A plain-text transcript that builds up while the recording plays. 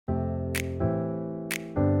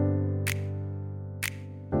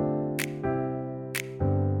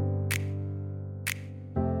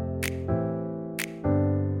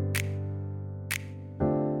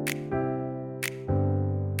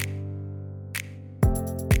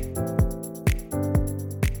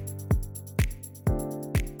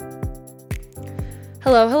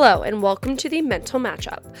Hello, hello, and welcome to the Mental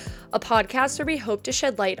Matchup, a podcast where we hope to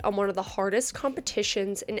shed light on one of the hardest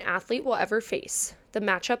competitions an athlete will ever face, the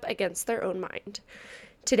matchup against their own mind.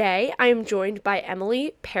 Today, I am joined by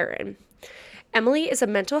Emily Perrin. Emily is a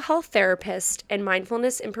mental health therapist and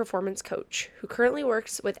mindfulness and performance coach who currently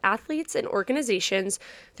works with athletes and organizations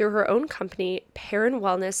through her own company, Perrin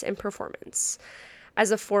Wellness and Performance. As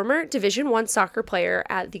a former Division I soccer player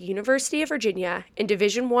at the University of Virginia and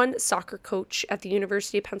Division I soccer coach at the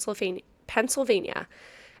University of Pennsylvania,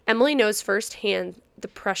 Emily knows firsthand the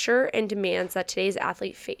pressure and demands that today's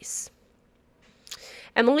athletes face.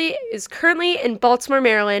 Emily is currently in Baltimore,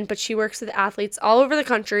 Maryland, but she works with athletes all over the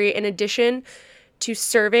country in addition to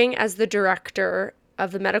serving as the director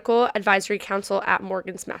of the Medical Advisory Council at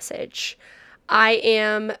Morgan's Message. I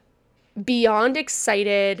am beyond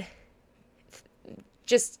excited,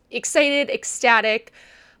 ecstatic,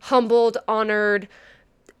 humbled, honored,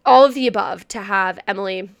 all of the above to have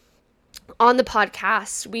Emily on the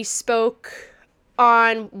podcast. We spoke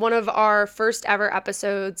on one of our first ever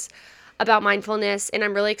episodes about mindfulness, and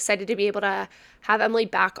I'm really excited to be able to have Emily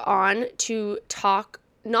back on to talk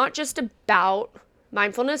not just about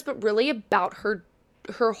mindfulness, but really about her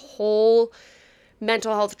whole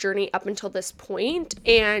mental health journey up until this point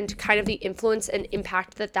and kind of the influence and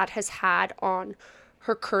impact that has had on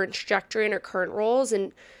her current trajectory and her current roles.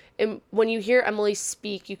 And when you hear Emily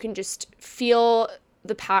speak, you can just feel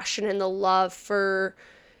the passion and the love for,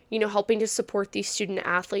 helping to support these student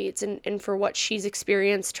athletes and for what she's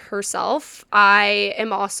experienced herself. I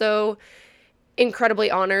am also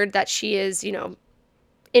incredibly honored that she is,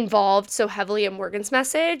 involved so heavily in Morgan's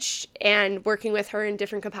Message, and working with her in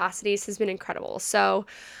different capacities has been incredible. So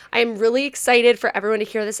I'm really excited for everyone to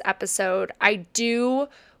hear this episode. I do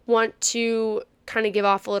want to kind of give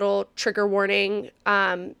off a little trigger warning.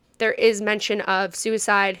 There is mention of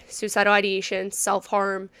suicidal ideation,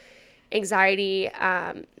 self-harm, anxiety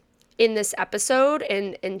in this episode,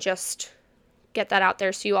 and just get that out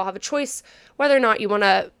there so you all have a choice whether or not you want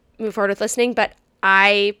to move forward with listening. But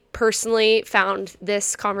I personally found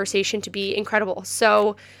this conversation to be incredible.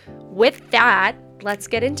 So with that, let's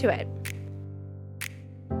get into it.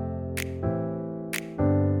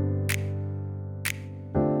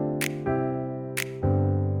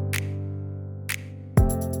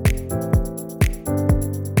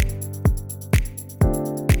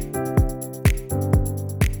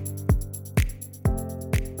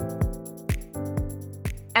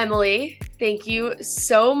 Emily, thank you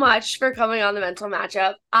so much for coming on the Mental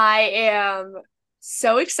Matchup. I am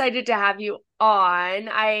so excited to have you on.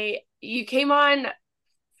 You came on,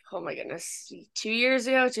 oh my goodness, 2 years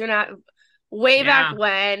ago, back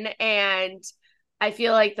when, and I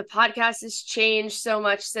feel like the podcast has changed so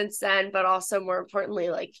much since then, but also more importantly,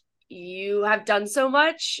 like, you have done so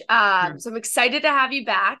much. So I'm excited to have you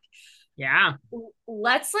back. Yeah.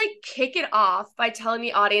 Let's kick it off by telling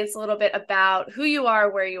the audience a little bit about who you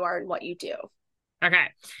are, where you are, and what you do. Okay.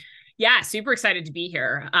 Yeah, super excited to be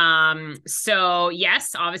here. So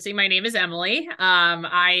yes, obviously my name is Emily.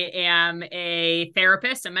 I am a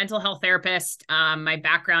therapist, a mental health therapist. My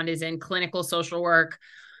background is in clinical social work.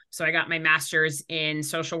 So I got my master's in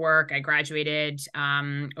social work. I graduated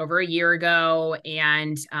over a year ago,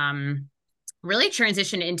 and really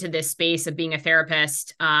transitioned into this space of being a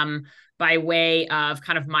therapist by way of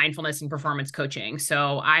kind of mindfulness and performance coaching.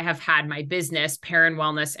 So I have had my business, Perrin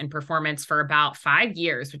Wellness and Performance, for about 5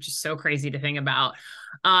 years, which is so crazy to think about,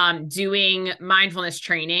 doing mindfulness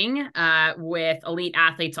training with elite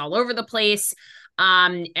athletes all over the place,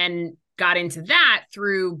 and got into that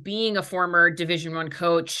through being a former Division I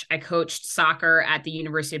coach. I coached soccer at the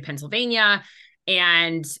University of Pennsylvania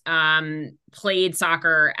and played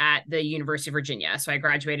soccer at the University of Virginia. So I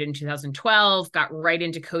graduated in 2012, got right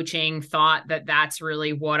into coaching, thought that that's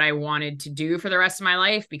really what I wanted to do for the rest of my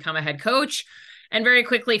life, become a head coach, and very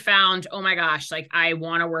quickly found, oh my gosh, I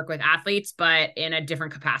want to work with athletes, but in a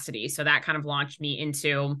different capacity. So that kind of launched me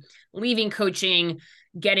into leaving coaching,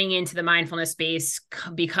 getting into the mindfulness space,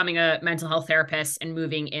 becoming a mental health therapist, and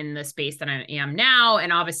moving in the space that I am now.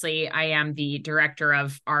 And obviously I am the director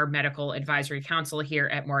of our Medical Advisory Council here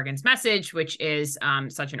at Morgan's Message, which is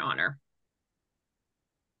such an honor.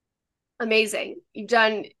 Amazing.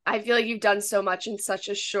 I feel like you've done so much in such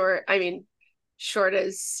a short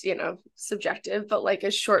is, subjective, but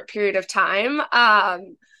a short period of time.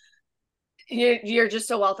 You're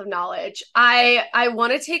just a wealth of knowledge. I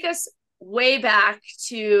want to take us way back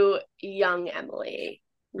to young Emily.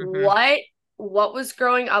 Mm-hmm. What was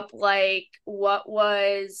growing up like? What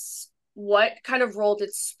kind of role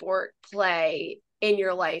did sport play in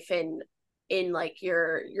your life and in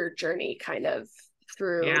your journey kind of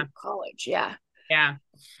through college? Yeah. Yeah.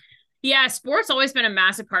 Yeah, sports always been a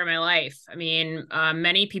massive part of my life. I mean,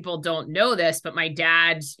 many people don't know this, but my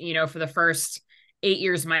dad, for the first 8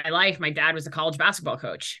 years of my life, my dad was a college basketball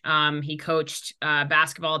coach. He coached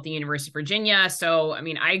basketball at the University of Virginia. So, I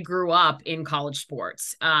mean, I grew up in college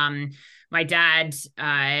sports. My dad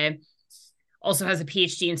also has a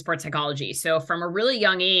PhD in sports psychology. So from a really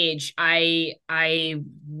young age, I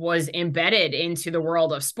was embedded into the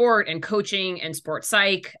world of sport and coaching and sports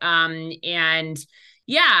psych. And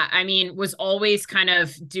yeah, I mean, was always kind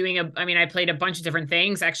of I played a bunch of different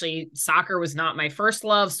things. Actually, soccer was not my first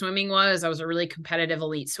love. Swimming was. I was a really competitive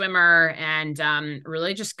elite swimmer and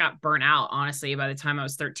really just got burnt out, honestly, by the time I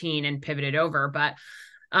was 13 and pivoted over. But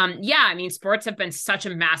yeah, I mean, sports have been such a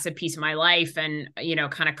massive piece of my life. And,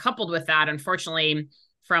 kind of coupled with that, unfortunately,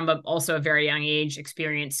 from also a very young age,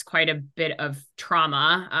 experienced quite a bit of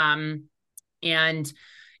trauma. And,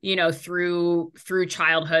 through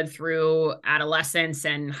childhood, through adolescence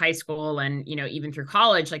and high school, and, even through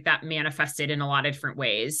college, like that manifested in a lot of different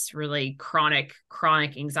ways, really chronic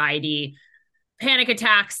anxiety, panic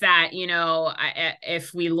attacks that,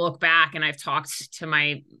 if we look back, and I've talked to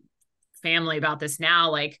my family about this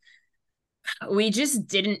now, like we just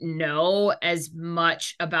didn't know as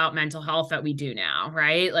much about mental health that we do now,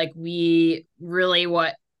 right? Like we really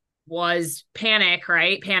what was panic,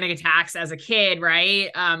 right? Panic attacks as a kid,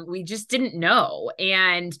 right? We just didn't know.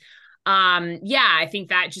 And yeah, I think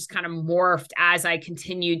that just kind of morphed as I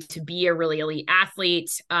continued to be a really elite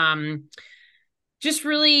athlete. Just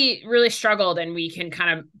really, really struggled, and we can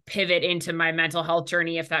kind of pivot into my mental health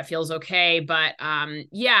journey if that feels okay. But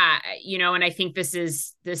yeah, and I think this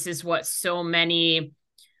is what so many,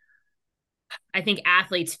 I think,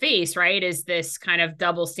 athletes face, right? Is this kind of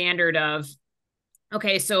double standard of,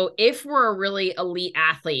 okay, so if we're a really elite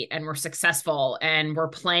athlete and we're successful and we're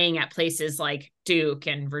playing at places like Duke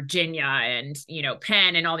and Virginia and,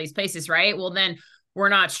 Penn and all these places, right? Well, then we're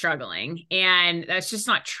not struggling. And that's just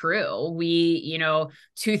not true. We,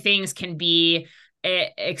 two things can be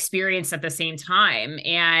experienced at the same time.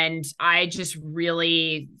 And I just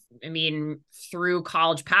really, I mean, through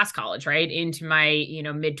college, past college, right, into my,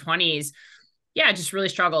 mid 20s, yeah, just really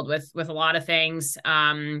struggled with a lot of things.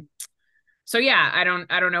 So yeah, I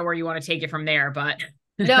don't know where you want to take it from there, but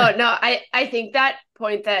No, I think that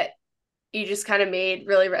point that you just kind of made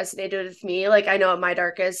really resonated with me. Like, I know at my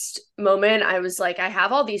darkest moment, I was like, I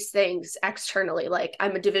have all these things externally. Like,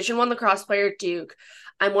 I'm a Division I lacrosse player at Duke.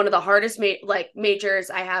 I'm one of the hardest majors.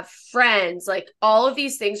 I have friends. Like, all of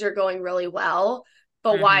these things are going really well.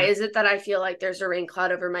 But why Mhm. is it that I feel like there's a rain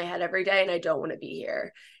cloud over my head every day and I don't want to be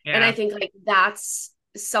here? And I Yeah. think like that's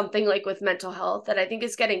something like with mental health that I think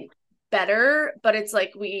is getting better, but it's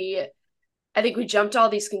like I think we jumped to all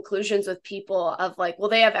these conclusions with people of like, well,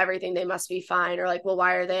 they have everything, they must be fine. Or like, well,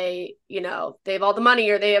 why are they, they have all the money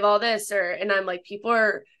or they have all this, or, and I'm like, people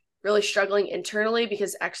are really struggling internally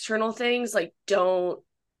because external things like don't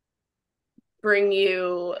bring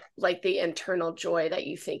you like the internal joy that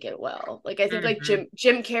you think it will. Like, I think like Mhm.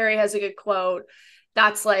 Jim Carrey has a good quote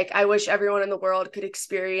that's like, I wish everyone in the world could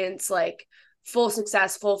experience like full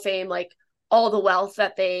success, full fame, like all the wealth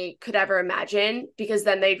that they could ever imagine, because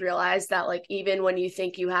then they'd realize that like even when you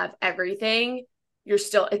think you have everything, you're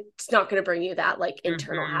still, it's not going to bring you that like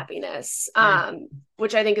internal Mhm. happiness, Mhm.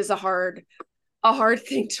 which I think is a hard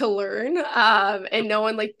thing to learn, and no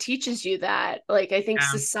one like teaches you that. Like, I think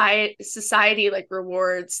Yeah. society like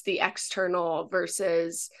rewards the external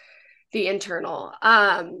versus the internal.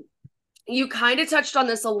 You kind of touched on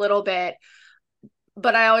this a little bit,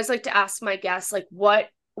 but I always like to ask my guests like what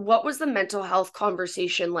was the mental health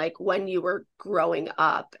conversation like when you were growing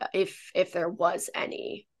up, if there was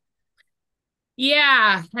any?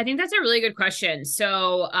 Yeah, I think that's a really good question.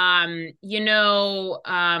 So,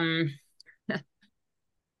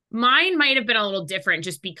 mine might have been a little different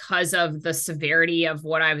just because of the severity of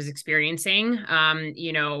what I was experiencing.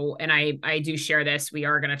 And I do share this. We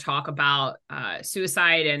are going to talk about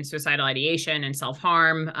suicide and suicidal ideation and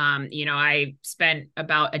self-harm. I spent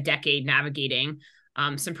about a decade navigating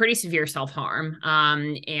some pretty severe self-harm,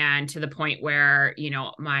 and to the point where,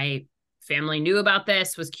 my family knew about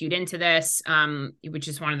this, was cued into this, which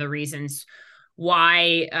is one of the reasons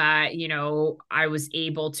why I was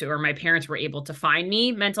able to, or my parents were able to find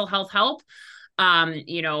me mental health help.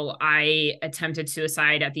 I attempted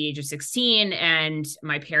suicide at the age of 16, and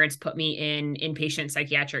my parents put me in inpatient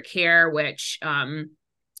psychiatric care, which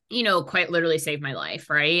quite literally saved my life,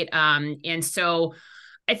 right? And so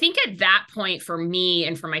I think at that point for me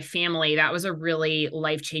and for my family, that was a really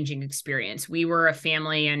life-changing experience. We were a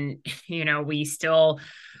family, and we still,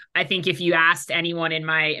 I think if you asked anyone in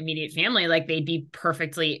my immediate family, like they'd be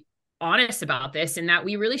perfectly honest about this in that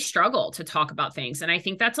we really struggle to talk about things. And I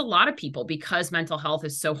think that's a lot of people because mental health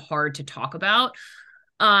is so hard to talk about.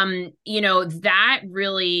 That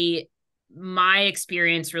really, my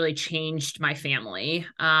experience really changed my family.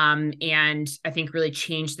 And I think really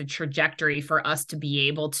changed the trajectory for us to be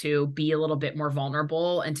able to be a little bit more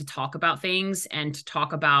vulnerable and to talk about things and to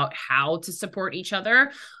talk about how to support each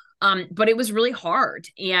other. But it was really hard.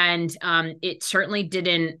 And it certainly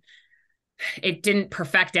didn't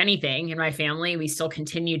perfect anything in my family. We still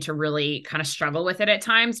continue to really kind of struggle with it at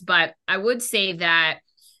times. But I would say that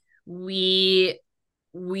we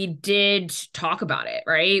did talk about it,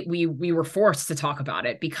 right? We were forced to talk about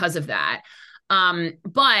it because of that.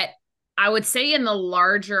 But I would say in the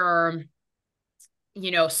larger,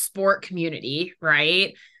 sport community,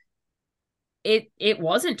 right? It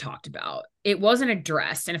wasn't talked about. It wasn't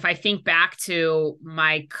addressed. And if I think back to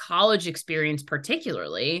my college experience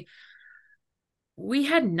particularly, we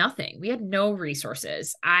had nothing. We had no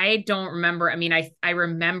resources. I don't remember. I mean, I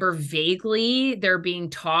remember vaguely there being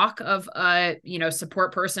talk of a,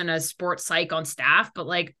 support person, a sports psych on staff, but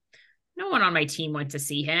like no one on my team went to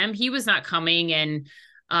see him. He was not coming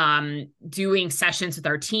and doing sessions with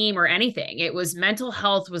our team or anything. It was mental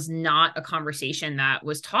health was not a conversation that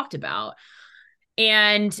was talked about.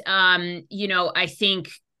 And I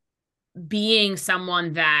think being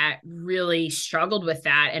someone that really struggled with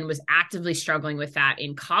that and was actively struggling with that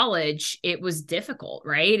in college, it was difficult,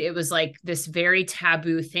 right? It was like this very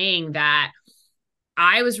taboo thing that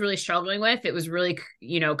I was really struggling with. It was really,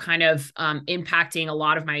 kind of impacting a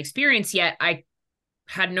lot of my experience, yet I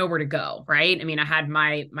had nowhere to go, right? I mean, I had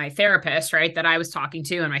my therapist, right, that I was talking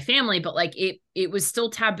to and my family, but like it was still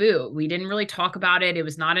taboo. We didn't really talk about it. It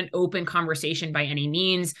was not an open conversation by any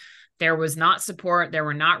means. There was not support. There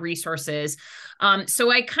were not resources.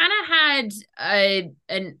 So I kind of had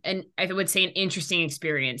an I would say an interesting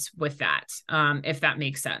experience with that, if that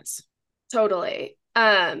makes sense. Totally.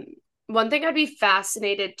 One thing I'd be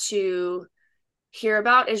fascinated to hear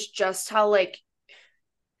about is just how like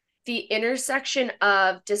the intersection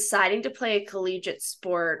of deciding to play a collegiate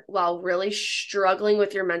sport while really struggling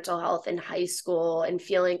with your mental health in high school and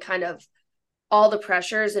feeling kind of all the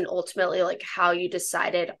pressures, and ultimately like how you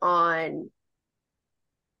decided on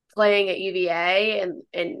playing at UVA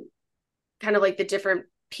and kind of like the different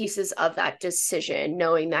pieces of that decision,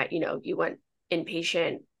 knowing that, you went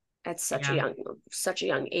inpatient at such Yeah. a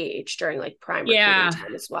young age during like prime recruiting Yeah.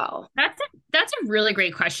 time as well. That's a really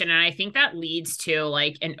great question. And I think that leads to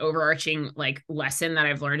like an overarching like lesson that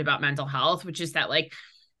I've learned about mental health, which is that like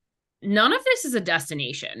none of this is a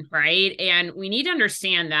destination, right? And we need to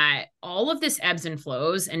understand that all of this ebbs and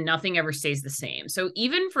flows and nothing ever stays the same. So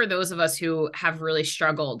even for those of us who have really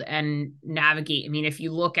struggled and navigate, I mean, if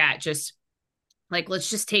you look at just like, let's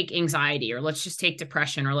just take anxiety or let's just take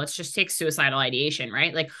depression or let's just take suicidal ideation,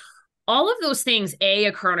 right? Like all of those things, A,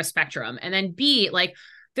 occur on a spectrum. And then B, like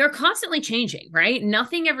they're constantly changing, right?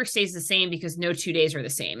 Nothing ever stays the same because no 2 days are the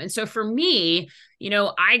same. And so for me,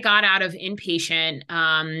 I got out of inpatient,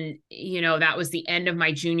 that was the end of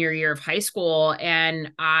my junior year of high school.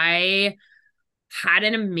 And I had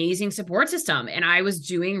an amazing support system and I was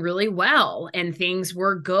doing really well and things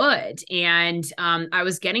were good. And I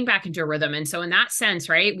was getting back into a rhythm. And so in that sense,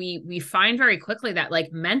 right, we find very quickly that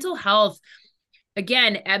like mental health,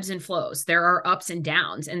 again, ebbs and flows. There are ups and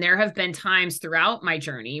downs. And there have been times throughout my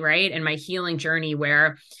journey, right, and my healing journey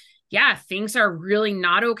where, yeah, things are really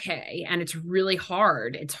not okay. And it's really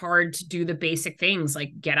hard. It's hard to do the basic things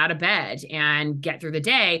like get out of bed and get through the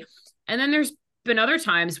day. And then there's been other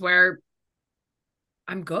times where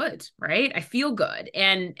I'm good, right? I feel good.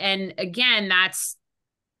 And again, that's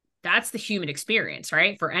the human experience,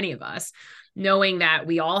 right? For any of us, knowing that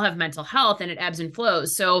we all have mental health and it ebbs and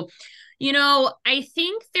flows. So I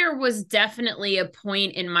think there was definitely a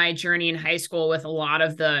point in my journey in high school with a lot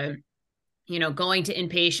of the, going to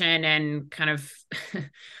inpatient and kind of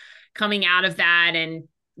coming out of that and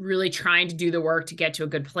really trying to do the work to get to a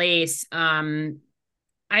good place. I'm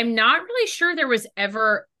not really sure there was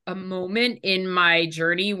ever a moment in my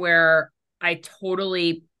journey where I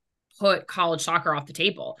totally put college soccer off the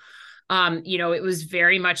table. It was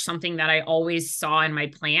very much something that I always saw in my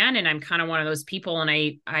plan. And I'm kind of one of those people. And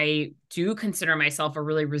I do consider myself a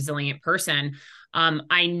really resilient person.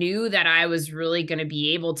 I knew that I was really going to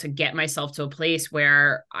be able to get myself to a place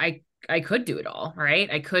where I could do it all,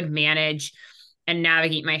 right? I could manage and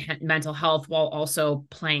navigate my mental health while also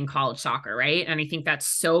playing college soccer, right? And I think that's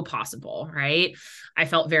so possible, right? I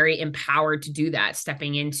felt very empowered to do that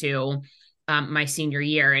stepping into my senior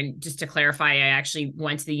year. And just to clarify, I actually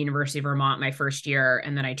went to the University of Vermont my first year,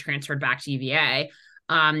 and then I transferred back to UVA.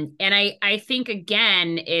 And I think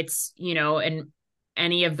again, it's, and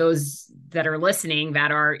any of those that are listening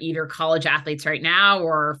that are either college athletes right now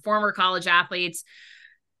or former college athletes,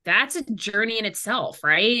 that's a journey in itself,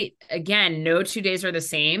 right? Again, no 2 days are the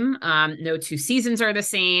same. No 2 seasons are the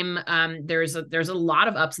same. There's a lot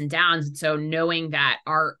of ups and downs. And so knowing that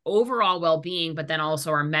our overall well-being, but then also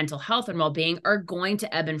our mental health and well-being are going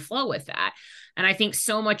to ebb and flow with that. And I think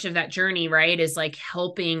so much of that journey, right, is like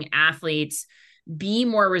helping athletes be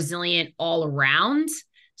more resilient all around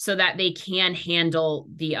so that they can handle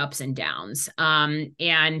the ups and downs.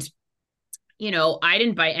 And I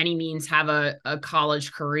didn't by any means have a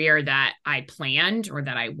college career that I planned or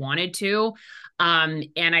that I wanted to. And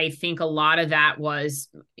I think a lot of that was,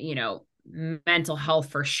 mental health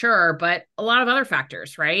for sure, but a lot of other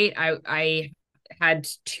factors, right? I had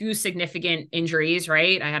two significant injuries,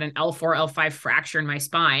 right? I had an L4, L5 fracture in my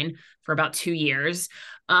spine for about 2 years,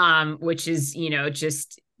 which is,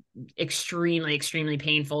 just extremely, extremely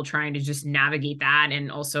painful trying to just navigate that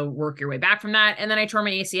and also work your way back from that. And then I tore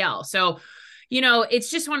my ACL. So, it's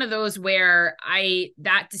just one of those where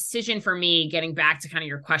that decision for me, getting back to kind of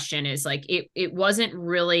your question, is like, it wasn't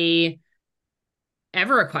really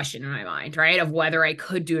ever a question in my mind, right? Of whether I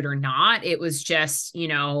could do it or not. It was just,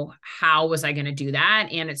 how was I going to do that?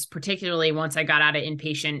 And it's particularly once I got out of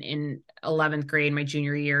inpatient in 11th grade, my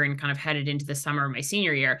junior year, and kind of headed into the summer of my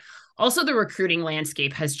senior year. Also, the recruiting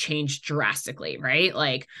landscape has changed drastically, right?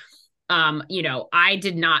 Like, I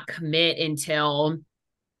did not commit until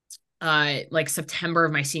like September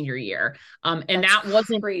of my senior year. And That's that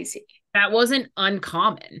wasn't crazy. that wasn't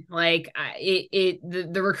uncommon. Like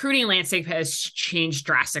the recruiting landscape has changed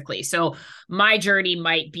drastically. So my journey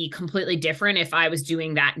might be completely different if I was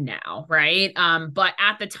doing that now, right? But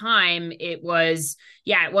at the time, it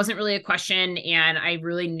wasn't really a question, and I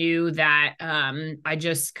really knew that I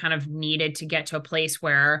just kind of needed to get to a place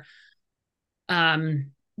where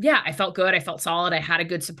I felt good. I felt solid. I had a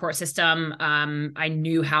good support system. I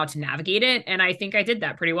knew how to navigate it. And I think I did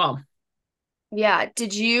that pretty well. Yeah.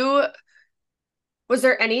 Was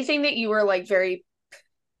there anything that you were like very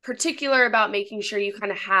particular about making sure you kind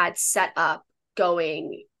of had set up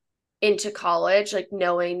going into college, like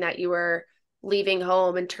knowing that you were leaving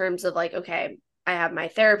home in terms of like, okay, I have my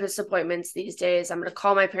therapist appointments these days. I'm going to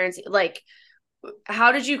call my parents. Like,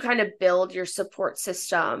 how did you kind of build your support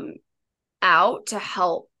system out to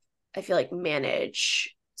help, I feel like,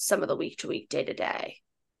 manage some of the week to week, day to day?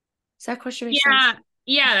 Does that question make sense? Yeah.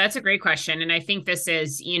 Yeah, that's a great question. And I think this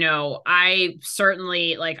is, I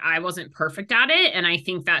certainly like I wasn't perfect at it. And I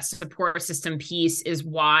think that support system piece is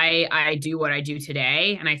why I do what I do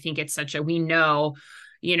today. And I think it's we know,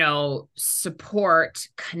 support,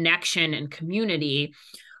 connection, and community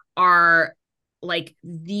are like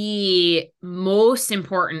the most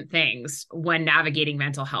important things when navigating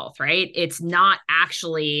mental health, right? It's not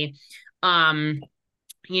actually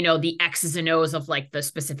the X's and O's of like the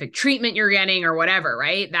specific treatment you're getting or whatever,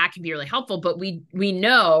 right? That can be really helpful. But we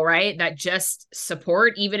know, right, that just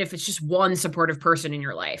support, even if it's just one supportive person in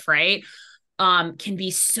your life, right, can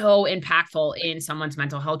be so impactful in someone's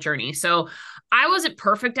mental health journey. So I wasn't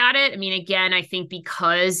perfect at it. I mean, again, I think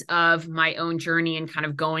because of my own journey and kind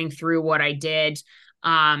of going through what I did,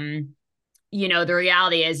 the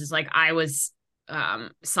reality is like I was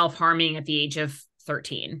self-harming at the age of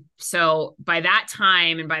 13. So by that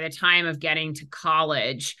time, and by the time of getting to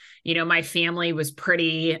college, my family was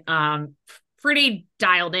pretty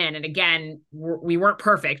dialed in. And again, we weren't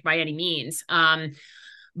perfect by any means.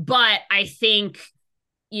 But I think,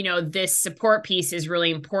 this support piece is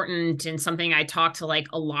really important, and something I talk to like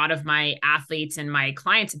a lot of my athletes and my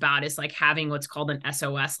clients about is like having what's called an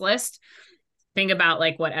SOS list. Think about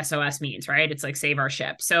like what SOS means, right? It's like save our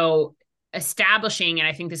ship. So establishing, and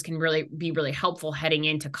I think this can really be really helpful heading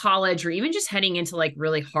into college or even just heading into like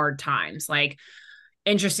really hard times. Like,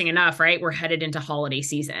 interesting enough, right? We're headed into holiday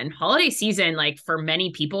season. Holiday season, like for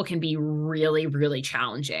many people, can be really, really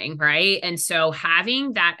challenging, right? And so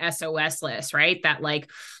having that SOS list, right? That like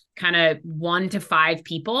kind of 1 to 5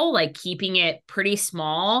 people, like keeping it pretty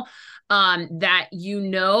small, that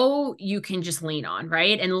you can just lean on,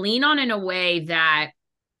 right? And lean on in a way that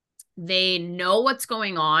they know what's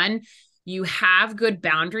going on. You have good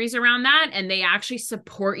boundaries around that, and they actually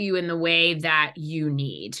support you in the way that you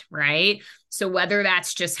need, right? So whether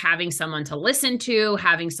that's just having someone to listen to,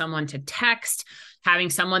 having someone to text,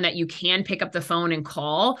 having someone that you can pick up the phone and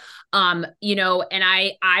call, and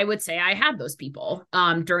I would say I had those people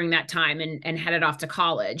during that time and headed off to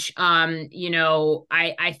college.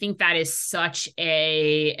 I think that is such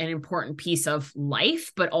an important piece of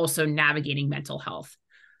life, but also navigating mental health.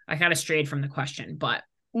 I kind of strayed from the question, but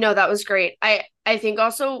No, that was great. I think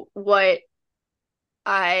also what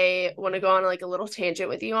I want to go on like a little tangent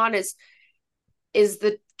with you on is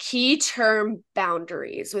the key term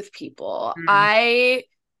boundaries with people. Mm,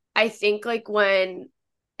 I think like when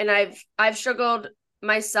and I've struggled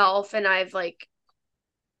myself and I've like,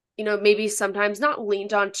 maybe sometimes not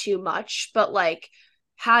leaned on too much, but like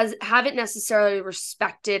haven't necessarily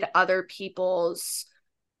respected other people's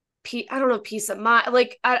I don't know, peace of mind.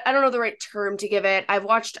 Like, I don't know the right term to give it. I've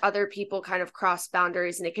watched other people kind of cross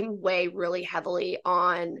boundaries and it can weigh really heavily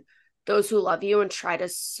on those who love you and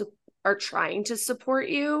are trying to support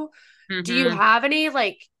you. Do you mm-hmm. have any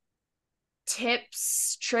like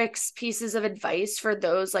tips, tricks, pieces of advice for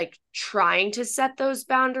those like trying to set those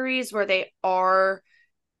boundaries where they are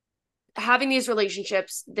having these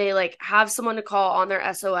relationships, they like have someone to call on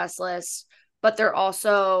their SOS list, but they're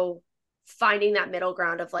also finding that middle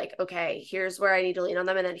ground of like, okay, here's where I need to lean on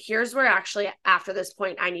them. And then here's where actually after this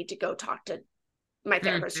point, I need to go talk to my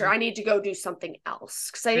therapist or Mm-hmm. I need to go do something else.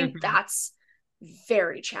 Cause I think Mm-hmm. that's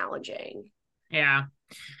very challenging. Yeah,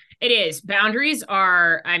 it is. Boundaries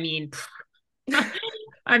are, I mean,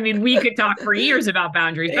 we could talk for years about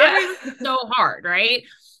boundaries. Yeah. Boundaries are so hard, right?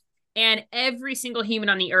 And every single human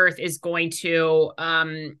on the earth is going to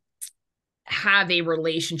have a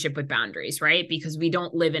relationship with boundaries, right? Because we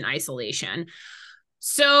don't live in isolation.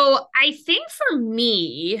 So I think for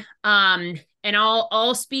me, and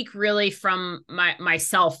I'll speak really from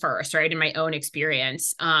myself first, right? In my own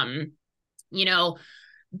experience. You know,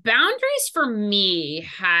 boundaries for me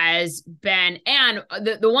has been, and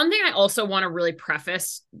the one thing I also want to really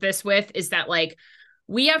preface this with is that like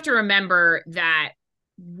we have to remember that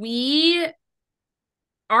we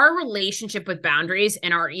our relationship with boundaries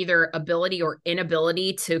and our either ability or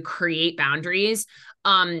inability to create boundaries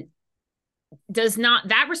um does not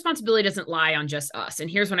that responsibility doesn't lie on just us. And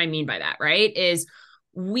here's what I mean by that, right? Is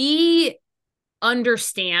we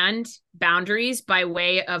understand boundaries by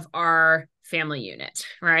way of our family unit,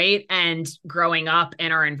 right? And growing up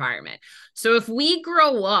in our environment. So if we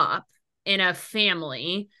grow up in a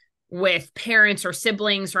family with parents or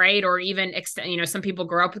siblings, right? Or even some people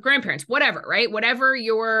grow up with grandparents, whatever, right? Whatever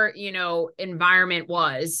your, environment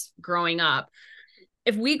was growing up.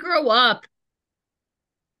 If we grow up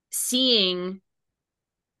seeing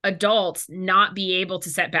adults not be able to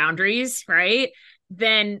set boundaries, right?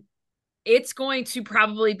 Then it's going to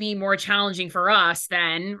probably be more challenging for us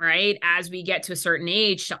then, right, as we get to a certain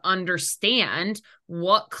age to understand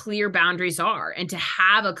what clear boundaries are and to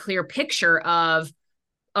have a clear picture of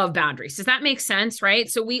boundaries. Does that make sense? Right.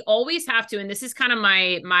 So we always have to, and this is kind of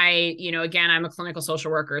my, again, I'm a clinical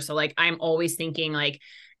social worker. So like, I'm always thinking like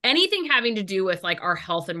anything having to do with like our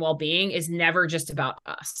health and well-being is never just about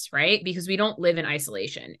us, right? Because we don't live in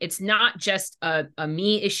isolation. It's not just a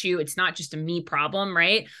me issue. It's not just a me problem,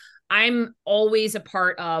 right? I'm always a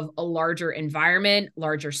part of a larger environment,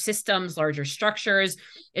 larger systems, larger structures.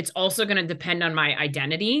 It's also going to depend on my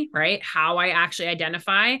identity, right? How I actually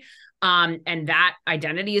identify. And that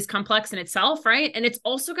identity is complex in itself, right? And it's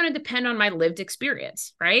also going to depend on my lived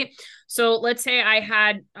experience, right? So let's say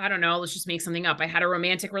I don't know, let's just make something up. I had a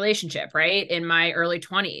romantic relationship, right? In my early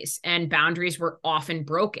 20s, and boundaries were often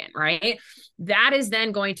broken, right? That is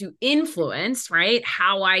then going to influence, right?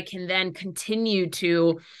 How I can then continue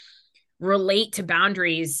to relate to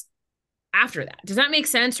boundaries after that. Does that make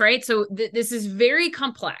sense? Right. So this is very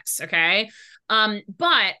complex. Okay.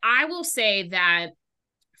 But I will say that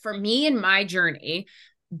for me in my journey,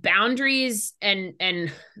 boundaries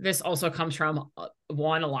and this also comes from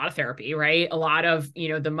one, a lot of therapy, right? A lot of,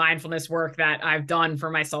 the mindfulness work that I've done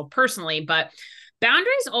for myself personally, but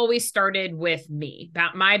boundaries always started with me.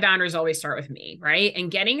 My boundaries always start with me, right?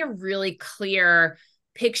 And getting a really clear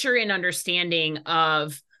picture and understanding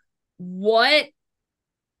of what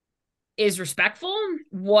is respectful,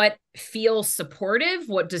 what feels supportive,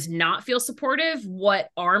 what does not feel supportive, what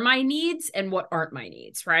are my needs and what aren't my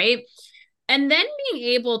needs, right? And then being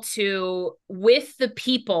able to, with the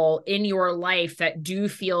people in your life that do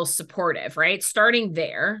feel supportive, right? Starting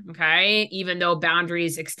there, okay? Even though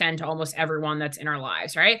boundaries extend to almost everyone that's in our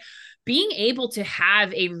lives, right? Being able to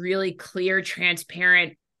have a really clear,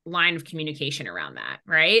 transparent line of communication around that,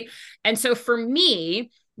 right? And so for me,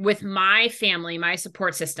 with my family, my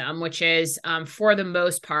support system, which is for the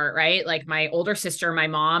most part, right? Like my older sister, my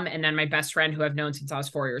mom, and then my best friend who I've known since I was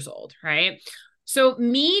 4 years old, right? So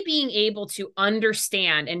me being able to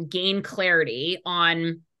understand and gain clarity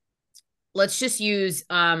on let's just use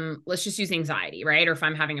anxiety, right? Or if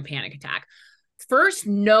I'm having a panic attack. First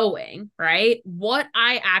knowing, right, what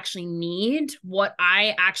I actually need, what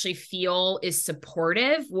I actually feel is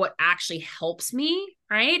supportive, what actually helps me,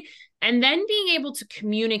 right? And then being able to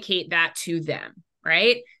communicate that to them,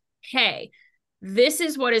 right? Hey, this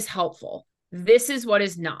is what is helpful. This is what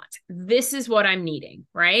is not. This is what I'm needing,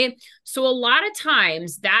 right? So a lot of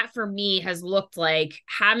times that for me has looked like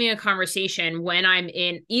having a conversation when I'm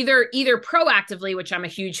in either proactively, which I'm a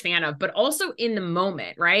huge fan of, but also in the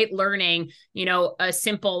moment, right? Learning, a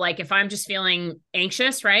simple, like if I'm just feeling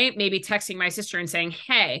anxious, right? Maybe texting my sister and saying,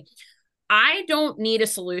 "Hey, I don't need a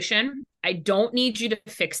solution. I don't need you to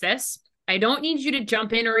fix this. I don't need you to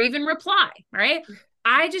jump in or even reply, right?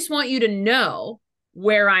 I just want you to know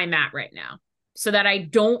where I'm at right now so that I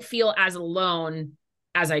don't feel as alone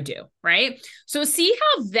as I do, right? So see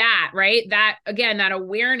how that, right? That again, that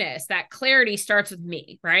awareness, that clarity starts with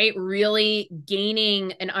me, right? Really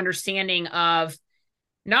gaining an understanding of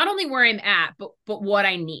not only where I'm at, but what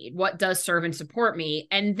I need, what does serve and support me,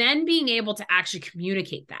 and then being able to actually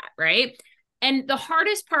communicate that, right? And the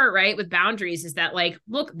hardest part, right, with boundaries is that, like,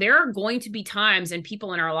 look, there are going to be times and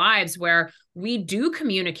people in our lives where we do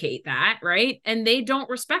communicate that, right? And they don't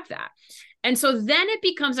respect that. And so then it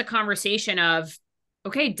becomes a conversation of,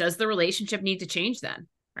 okay, does the relationship need to change then,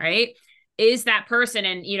 right? Is that person,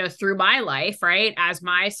 and, through my life, right, as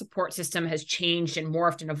my support system has changed and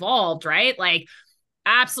morphed and evolved, right? Like,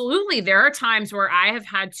 absolutely, there are times where I have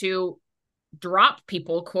had to drop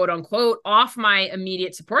people, quote unquote, off my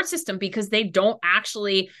immediate support system because they don't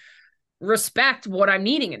actually respect what I'm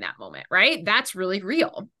needing in that moment, right? That's really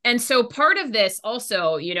real. And so part of this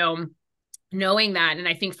also, knowing that, and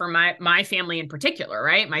I think for my family in particular,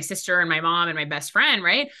 right? My sister and my mom and my best friend,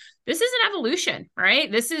 right? This is an evolution,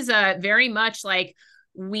 right? This is a very much like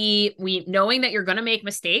we knowing that you're going to make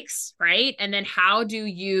mistakes, right? And then how do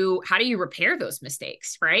you repair those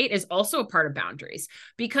mistakes, right? Is also a part of boundaries,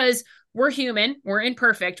 because we're human, we're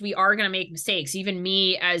imperfect, we are going to make mistakes. Even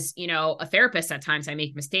me as, a therapist, at times I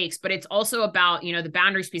make mistakes, but it's also about, the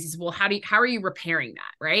boundaries pieces. Well, how are you repairing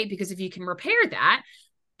that, right? Because if you can repair that,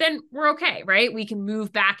 then we're okay, right? We can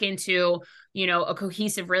move back into, a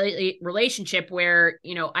cohesive relationship where,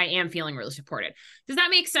 I am feeling really supported. Does that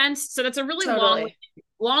make sense? So that's a really Totally.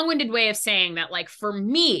 long-winded way of saying that, like, for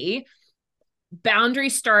me,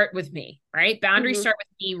 boundaries start with me, right? Boundaries Mm-hmm. start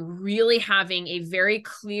with me really having a very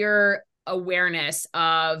clear awareness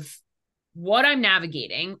of what I'm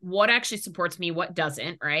navigating, what actually supports me, what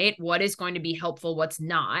doesn't, right? What is going to be helpful, what's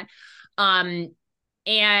not. And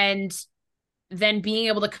then being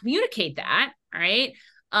able to communicate that, right?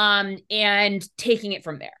 And taking it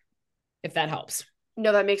from there, if that helps.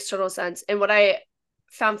 No, that makes total sense. And what I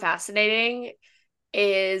found fascinating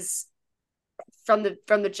is from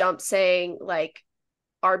the jump saying like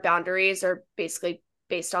our boundaries are basically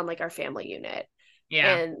based on like our family unit.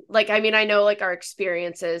 Yeah. And like I mean, I know like our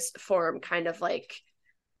experiences form kind of like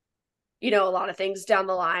a lot of things down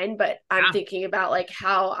the line, but I'm Yeah. thinking about like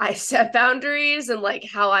how I set boundaries and like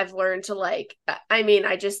how I've learned to like I mean,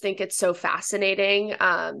 I just think it's so fascinating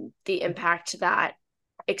the impact that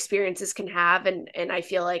experiences can have, and I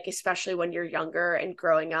feel like especially when you're younger and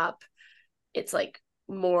growing up, it's like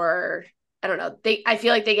more, I don't know, I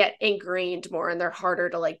feel like they get ingrained more and they're harder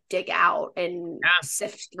to like dig out and Yeah.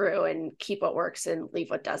 sift through and keep what works and leave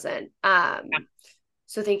what doesn't. Yeah.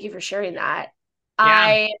 So thank you for sharing that. Yeah.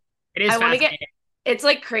 I It I is want to get, fascinating. it's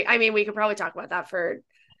like crazy. I mean, we could probably talk about that for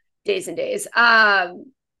days and days.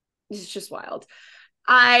 It's just wild.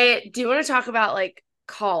 I do want to talk about like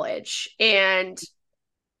college and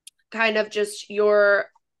kind of just your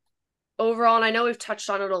overall, and I know we've touched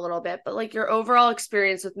on it a little bit, but like your overall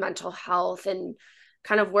experience with mental health and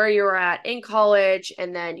kind of where you were at in college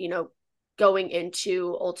and then, going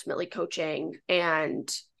into ultimately coaching, and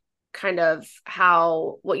kind of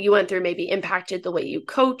how what you went through maybe impacted the way you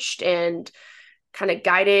coached and kind of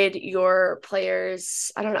guided your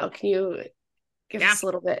players. I don't know. Can you give Yeah. us a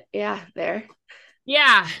little bit? Yeah, there.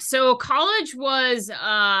 Yeah. So college was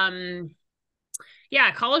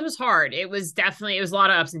yeah, college was hard. It was a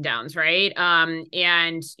lot of ups and downs, right?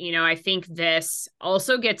 And I think this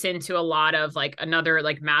also gets into a lot of like another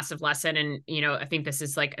like massive lesson. And I think this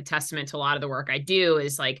is like a testament to a lot of the work I do,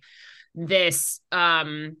 is like this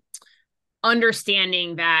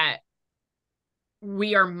understanding that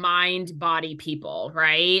we are mind body people,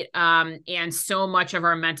 right? And so much of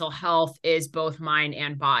our mental health is both mind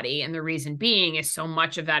and body. And the reason being is so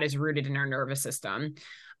much of that is rooted in our nervous system.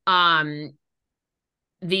 Um,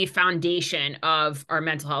 the foundation of our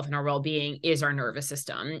mental health and our well-being is our nervous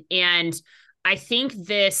system. And I think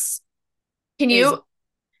this Can is, you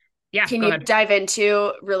yeah, can go you ahead. dive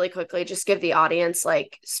into really quickly, just give the audience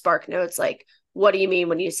like spark notes, like what do you mean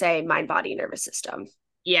when you say mind, body, nervous system?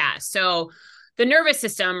 Yeah. So the nervous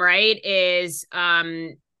system, right, is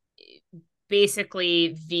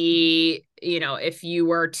basically if you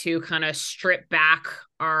were to kind of strip back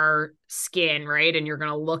our skin, right? And you're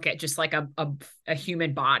going to look at just like a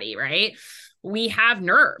human body, right? We have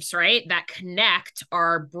nerves, right? That connect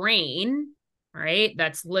our brain, right?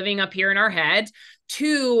 That's living up here in our head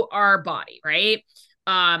to our body, right?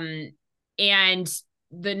 And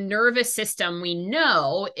the nervous system, we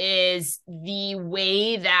know, is the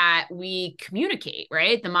way that we communicate,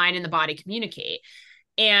 right? The mind and the body communicate.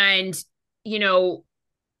 And, you know,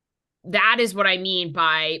 that is what I mean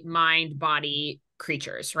by mind body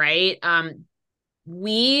creatures, right?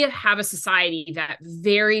 We have a society that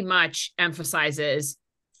very much emphasizes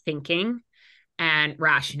thinking and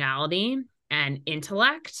rationality and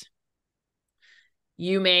intellect.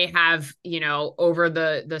 You may have, over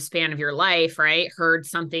the span of your life, right, heard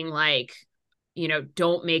something like,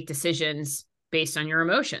 don't make decisions based on your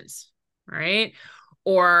emotions, right?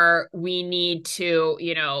 Or we need to,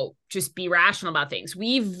 just be rational about things.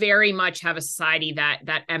 We very much have a society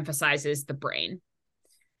that emphasizes the brain.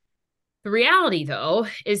 The reality, though,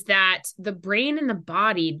 is that the brain and the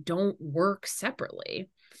body don't work separately.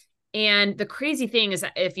 And the crazy thing is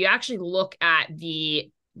that if you actually look at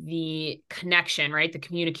the connection, right, the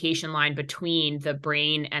communication line between the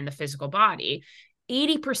brain and the physical body,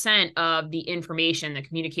 80% of the information, the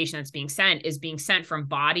communication that's being sent is being sent from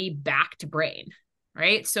body back to brain,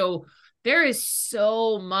 right? So there is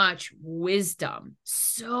so much wisdom,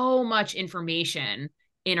 so much information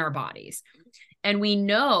in our bodies. And we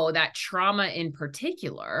know that trauma in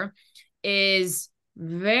particular is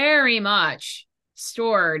very much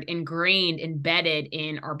stored, ingrained, embedded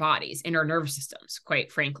in our bodies, in our nervous systems,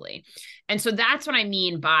 quite frankly. And so that's what I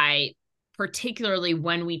mean by, particularly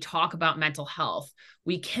when we talk about mental health,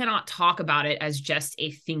 we cannot talk about it as just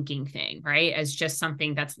a thinking thing, right? As just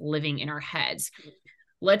something that's living in our heads.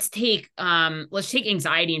 Let's take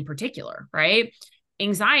anxiety in particular, right?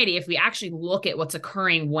 Anxiety, if we actually look at what's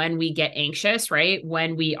occurring when we get anxious, right?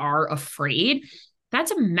 When we are afraid, that's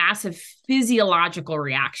a massive physiological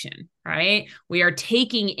reaction, right? We are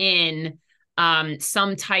taking in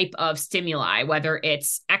some type of stimuli, whether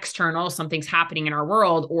it's external, something's happening in our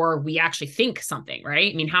world, or we actually think something,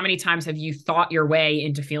 right? I mean, how many times have you thought your way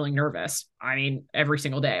into feeling nervous? I mean, every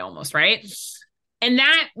single day almost, right? And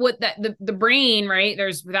the brain, right?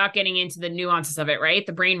 Without getting into the nuances of it, right?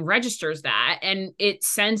 The brain registers that and it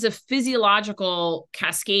sends a physiological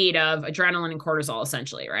cascade of adrenaline and cortisol,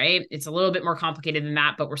 essentially, right? It's a little bit more complicated than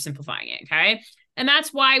that, but we're simplifying it. Okay. And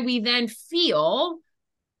that's why we then feel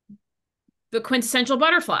the quintessential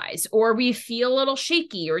butterflies, or we feel a little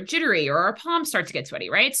shaky or jittery, or our palms start to get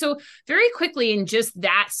sweaty, right? So very quickly, in just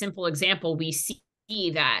that simple example, we see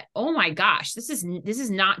that, oh my gosh, this is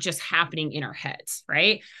not just happening in our heads,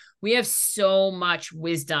 right? We have so much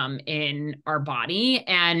wisdom in our body.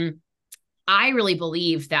 And I really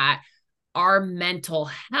believe that our mental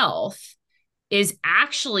health is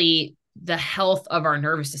actually the health of our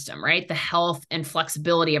nervous system, right? The health and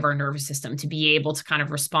flexibility of our nervous system to be able to kind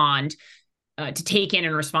of respond, to take in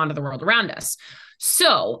and respond to the world around us.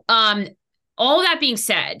 So, all that being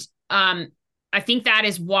said, I think that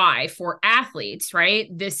is why for athletes, right,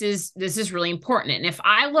 this is really important. And if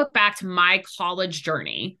I look back to my college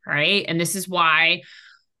journey, right, and this is why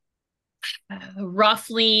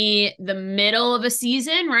roughly the middle of a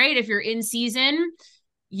season, right, if you're in season,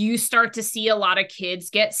 you start to see a lot of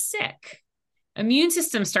kids get sick. Immune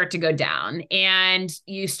systems start to go down and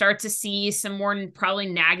you start to see some more probably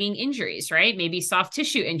nagging injuries, right? Maybe soft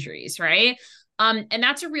tissue injuries, right? And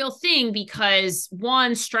that's a real thing because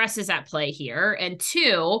one, stress is at play here. And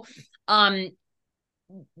two,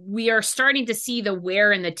 we are starting to see the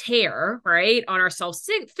wear and the tear, right, on ourselves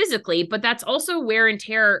physically, but that's also wear and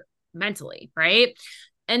tear mentally, right?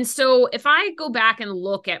 And so if I go back and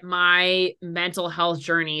look at my mental health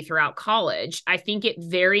journey throughout college, I think it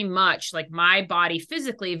very much, like my body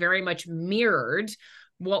physically, very much mirrored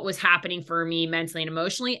what was happening for me mentally and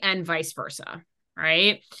emotionally, and vice versa,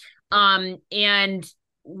 right? And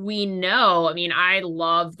we know, I mean, I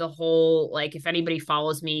love the whole, like, if anybody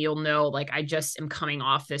follows me, you'll know, like, I just am coming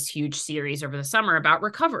off this huge series over the summer about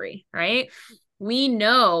recovery, right? We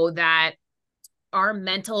know that our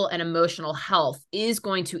mental and emotional health is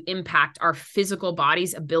going to impact our physical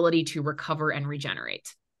body's ability to recover and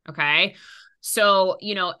regenerate. Okay. So,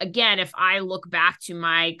 again, if I look back to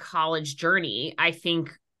my college journey, I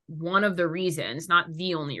think one of the reasons, not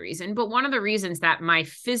the only reason, but one of the reasons that my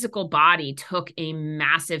physical body took a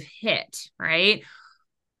massive hit, right,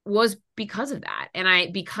 was because of that.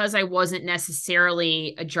 And because I wasn't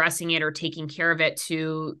necessarily addressing it or taking care of it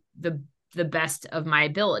to the best of my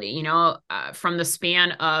ability, from the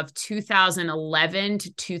span of 2011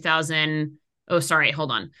 to oh, sorry, hold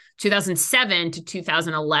on, 2007 to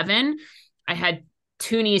 2011, I had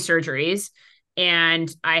two knee surgeries. And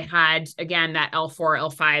I had, again, that L4,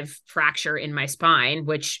 L5 fracture in my spine,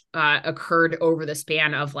 which occurred over the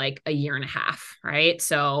span of like a year and a half, right?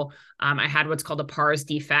 So I had what's called a pars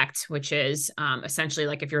defect, which is essentially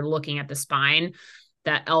like if you're looking at the spine,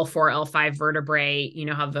 that L4, L5 vertebrae, you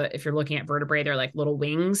know how if you're looking at vertebrae, they're like little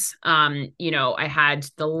wings. I had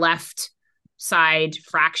the left side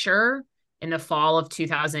fracture in the fall of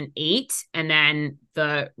 2008, and then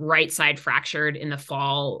the right side fractured in the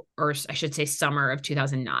fall, or I should say summer of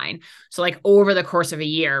 2009. So like over the course of a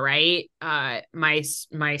year, right? My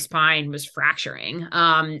spine was fracturing.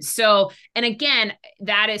 And again,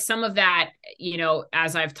 that is some of that,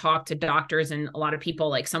 as I've talked to doctors and a lot of people,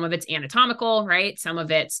 like some of it's anatomical, right? Some of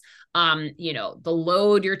it's the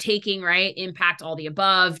load you're taking, right? Impact, all the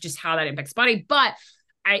above, just how that impacts the body. But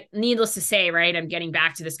needless to say, right, I'm getting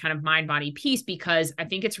back to this kind of mind body piece because I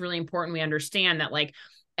think it's really important we understand that like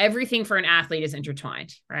everything for an athlete is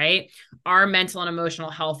intertwined, right? Our mental and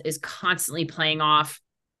emotional health is constantly playing off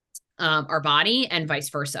our body and vice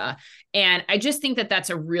versa. And I just think that that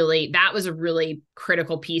was a really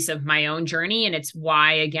critical piece of my own journey. And it's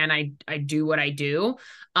why, again, I do what I do.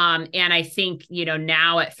 And I think,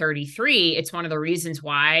 now at 33, it's one of the reasons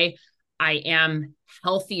why I am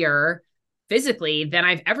healthier physically than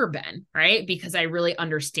I've ever been, right? Because I really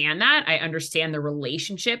understand that. I understand the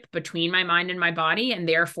relationship between my mind and my body. And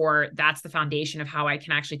therefore, that's the foundation of how I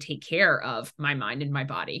can actually take care of my mind and my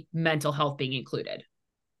body, mental health being included.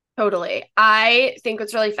 Totally. I think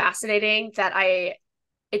what's really fascinating that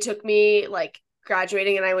it took me like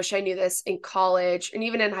graduating, and I wish I knew this in college and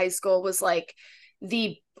even in high school, was like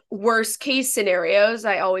the worst case scenarios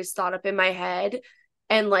I always thought up in my head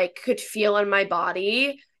and like could feel in my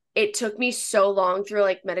body. It took me so long through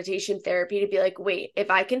like meditation therapy to be like, wait,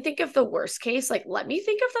 if I can think of the worst case, like let me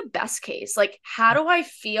think of the best case. Like, how do I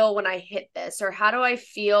feel when I hit this? Or how do I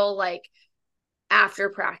feel like after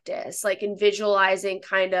practice? Like, in visualizing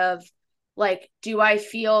kind of like, do I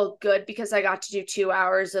feel good because I got to do 2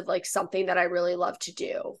 hours of like something that I really love to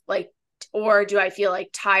do? Like, or do I feel like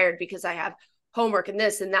tired because I have homework and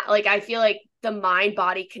this and that? Like, I feel like the mind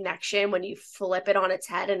body connection, when you flip it on its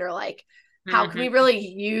head and are like, how can we really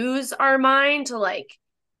use our mind to like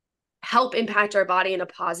help impact our body in a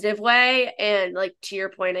positive way? And like, to your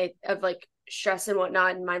point of like stress and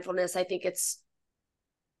whatnot and mindfulness, I think it's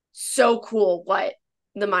so cool what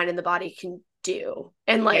the mind and the body can do.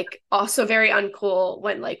 And like also very uncool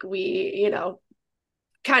when like we,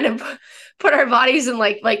 kind of put our bodies in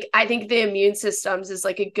like I think the immune systems is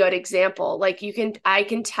like a good example. Like I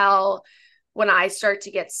can tell when I start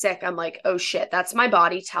to get sick, I'm like, oh shit, that's my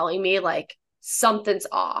body telling me like something's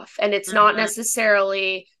off. And it's not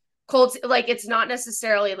necessarily cold, like it's not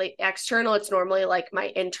necessarily like external. It's normally like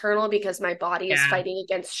my internal, because my body is fighting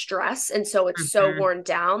against stress. And so it's so worn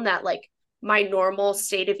down that like my normal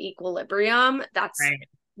state of equilibrium, that's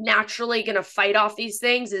naturally going to fight off these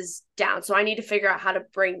things, is down. So I need to figure out how to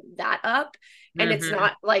bring that up. And it's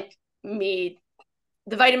not like me,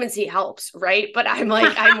 the vitamin C helps, right? But I'm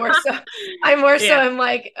like, I'm more so I'm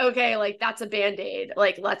like, okay, like that's a band-aid.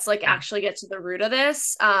 Like, let's like actually get to the root of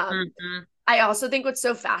this. I also think what's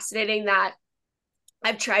so fascinating that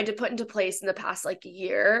I've tried to put into place in the past like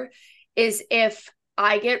year is if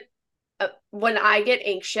I get when I get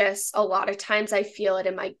anxious, a lot of times I feel it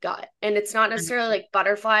in my gut, and it's not necessarily like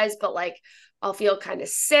butterflies, but like I'll feel kind of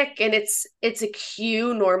sick, and it's a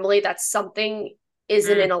cue normally that something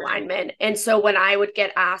isn't in alignment. And so when I would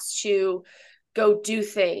get asked to go do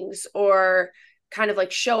things or kind of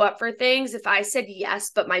like show up for things, if I said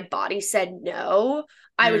yes, but my body said no,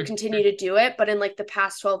 I would continue to do it. But in like the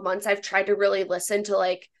past 12 months, I've tried to really listen to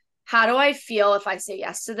like, how do I feel if I say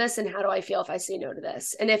yes to this? And how do I feel if I say no to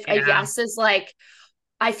this? And if a yes is like,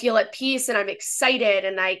 I feel at peace and I'm excited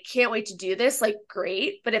and I can't wait to do this, like,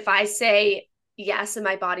 great. But if I say yes and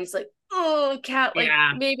my body's like, oh, cat, like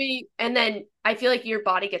maybe, and then I feel like your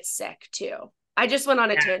body gets sick too. I just went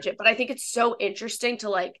on a tangent, but I think it's so interesting to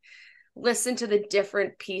like listen to the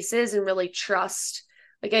different pieces and really trust.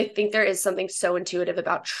 Like, I think there is something so intuitive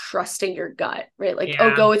about trusting your gut, right? Like,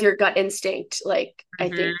 oh, go with your gut instinct. Like, I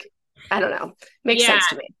think, I don't know, makes sense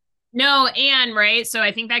to me. No, and right. So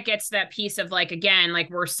I think that gets to that piece of like, again, like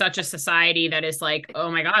we're such a society that is like,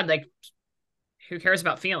 oh my God, like who cares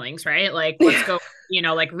about feelings, right? Like, let's go,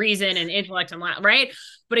 like reason and intellect and right.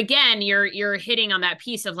 But again, you're hitting on that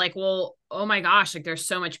piece of like, well, oh my gosh, like there's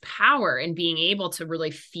so much power in being able to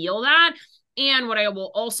really feel that. And what I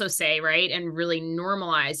will also say, right, and really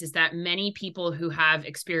normalize is that many people who have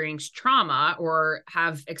experienced trauma or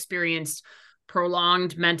have experienced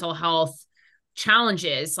prolonged mental health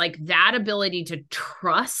challenges, like that ability to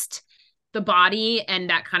trust the body and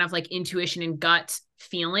that kind of like intuition and gut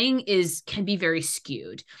feeling can be very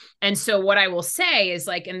skewed. And so what I will say is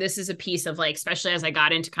like, and this is a piece of like, especially as I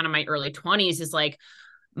got into kind of my early 20s, is like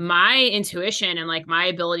my intuition and like my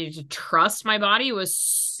ability to trust my body was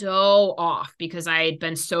so off because I had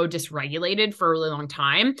been so dysregulated for a really long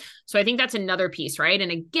time. So I think that's another piece, right?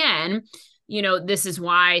 And again, this is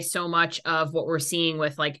why so much of what we're seeing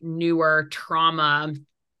with like newer trauma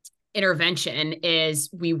intervention is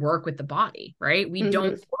we work with the body, right? We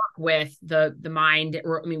don't work with the mind,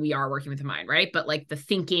 or I mean, we are working with the mind, right? But like the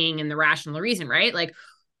thinking and the rational reason, right? Like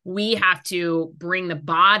we have to bring the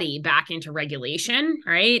body back into regulation,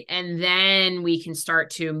 right? And then we can start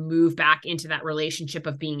to move back into that relationship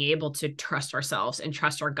of being able to trust ourselves and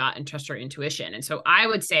trust our gut and trust our intuition. And so I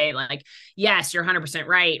would say like, yes, you're 100%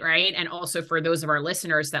 right, right? And also for those of our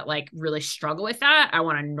listeners that like really struggle with that, I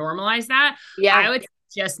want to normalize that. Yeah. I would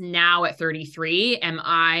just now at 33, am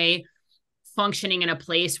I functioning in a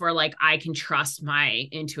place where like I can trust my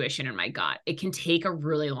intuition and my gut? It can take a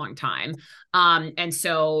really long time. And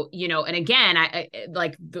so, and again, I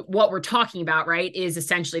like what we're talking about, right, is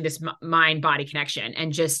essentially this mind body connection,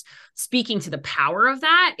 and just speaking to the power of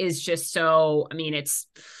that is just so, I mean,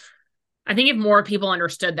 I think if more people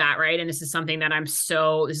understood that, right? And this is something that this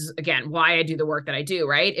is again, why I do the work that I do,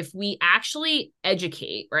 right? If we actually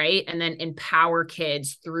educate, right? And then empower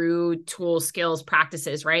kids through tools, skills,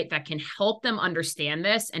 practices, right? That can help them understand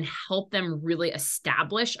this and help them really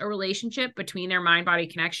establish a relationship between their mind body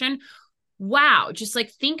connection. Wow. Just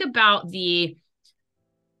like think about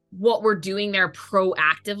what we're doing there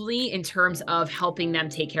proactively in terms of helping them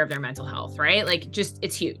take care of their mental health, right? Like just,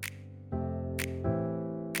 it's huge.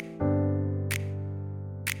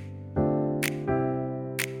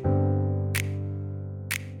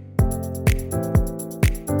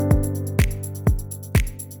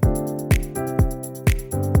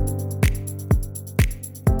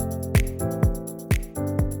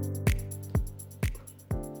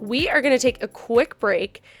 We are going to take a quick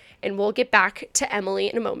break and we'll get back to Emily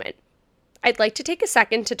in a moment. I'd like to take a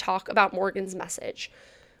second to talk about Morgan's Message,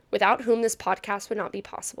 without whom this podcast would not be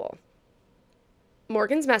possible.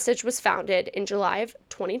 Morgan's Message was founded in July of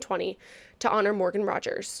 2020 to honor Morgan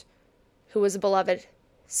Rogers, who was a beloved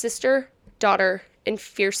sister, daughter, and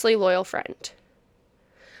fiercely loyal friend.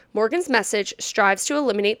 Morgan's Message strives to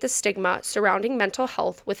eliminate the stigma surrounding mental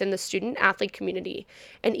health within the student-athlete community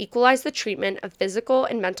and equalize the treatment of physical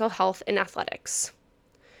and mental health in athletics.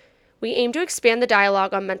 We aim to expand the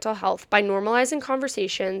dialogue on mental health by normalizing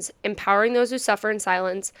conversations, empowering those who suffer in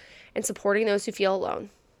silence, and supporting those who feel alone.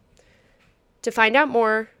 To find out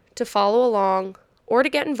more, to follow along, or to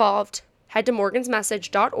get involved, head to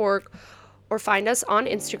morgansmessage.org or find us on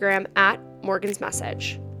Instagram at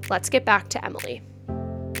morgansmessage. Let's get back to Emily.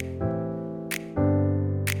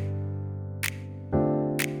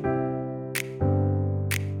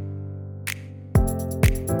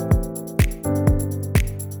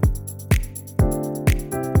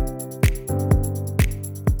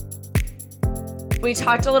 We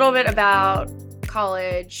talked a little bit about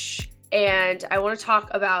college, and I want to talk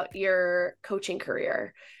about your coaching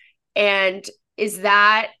career. And is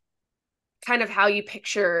that kind of how you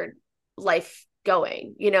pictured life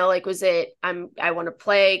going? Like, was it, I want to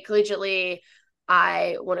play collegiately,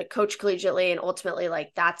 I want to coach collegiately, and ultimately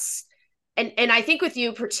like that's, and I think with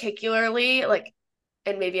you particularly, like,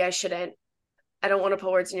 and maybe I don't want to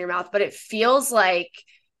put words in your mouth, but it feels like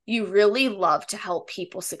you really love to help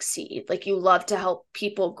people succeed. Like you love to help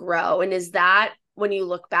people grow. And is that, when you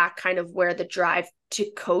look back, kind of where the drive to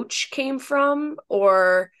coach came from?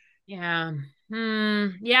 Or yeah.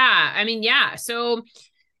 Yeah. I mean, yeah. So,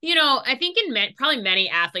 I think probably many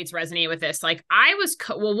athletes resonate with this. Like I was,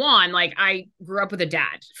 like I grew up with a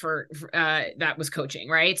dad for that was coaching.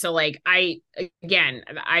 Right. So like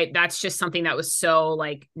that's just something that was so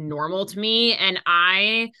like normal to me. And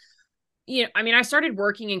I started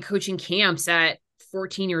working in coaching camps at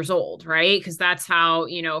 14 years old, right? Because that's how,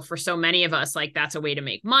 for so many of us, like that's a way to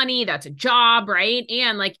make money. That's a job, right?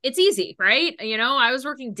 And like, it's easy, right? I was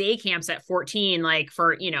working day camps at 14, like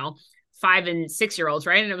for, 5 and 6 year olds,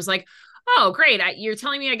 right? And it was like, oh, great. You're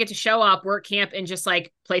telling me I get to show up, work camp, and just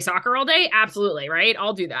like play soccer all day? Absolutely, right?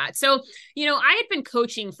 I'll do that. So, I had been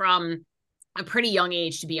coaching from a pretty young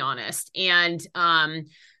age, to be honest. And,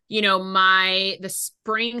 the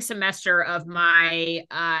spring semester of my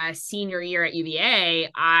senior year at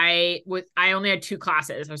UVA, I only had 2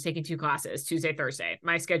 classes. I was taking 2 classes, Tuesday, Thursday.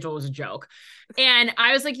 My schedule was a joke. And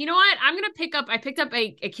I was like, you know what? I picked up I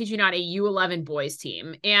kid you not, a U11 boys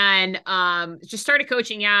team, and just started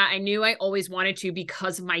coaching. Yeah, I knew I always wanted to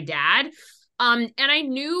because of my dad. And I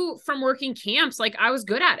knew from working camps, like I was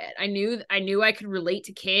good at it. I knew I could relate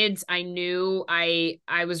to kids. I knew I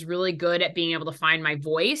was really good at being able to find my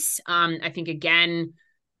voice. I think again,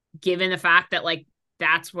 given the fact that like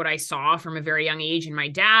that's what I saw from a very young age in my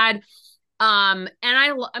dad. And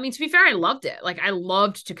I mean, to be fair, I loved it. Like I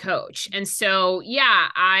loved to coach. And so, yeah,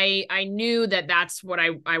 I knew that that's what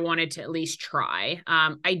I wanted to at least try.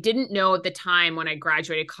 I didn't know at the time when I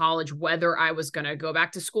graduated college, whether I was going to go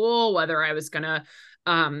back to school, whether I was going to,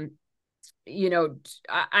 um,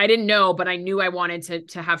 I didn't know, but I knew I wanted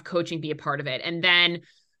to have coaching be a part of it. And then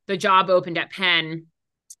the job opened at Penn,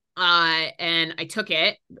 and I took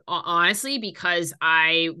it honestly because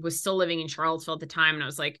I was still living in Charlottesville at the time. And I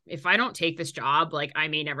was like, if I don't take this job, like I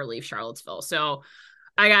may never leave Charlottesville. So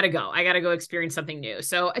I gotta go experience something new.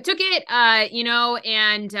 So I took it,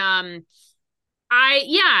 and,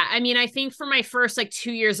 I mean, I think for my first like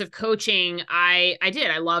 2 years of coaching, I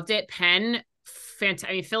loved it. Penn,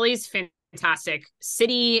 Philly's fantastic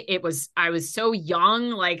city. I was so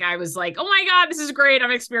young. Like I was like, oh my God, this is great.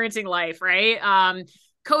 I'm experiencing life. Right.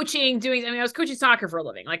 Coaching, I was coaching soccer for a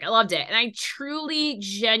living. Like I loved it. And I truly,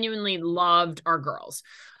 genuinely loved our girls.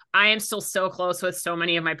 I am still so close with so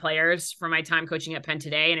many of my players from my time coaching at Penn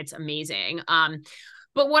today, and it's amazing.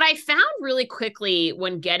 But what I found really quickly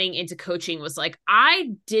when getting into coaching was like,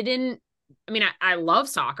 I love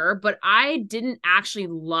soccer, but I didn't actually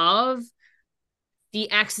love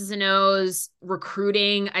the X's and O's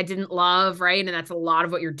recruiting. I didn't love, right? And that's a lot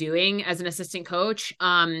of what you're doing as an assistant coach.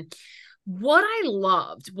 What I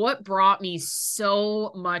loved, what brought me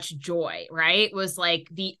so much joy, right, was like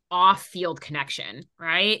the off-field connection,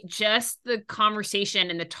 right? Just the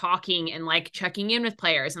conversation and the talking and like checking in with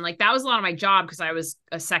players. And like that was a lot of my job because I was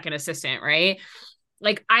a second assistant, right?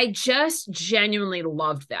 Like I just genuinely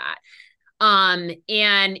loved that. And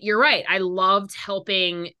you're right. I loved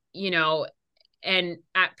helping, and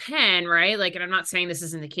at Penn, right? Like, and I'm not saying this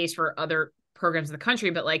isn't the case for other programs in the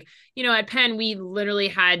country, but like, at Penn, we literally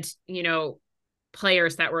had,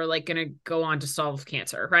 players that were like going to go on to solve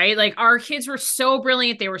cancer, right? Like our kids were so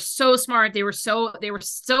brilliant. They were so smart. They were so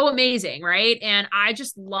amazing. Right. And I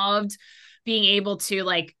just loved being able to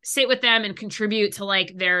like sit with them and contribute to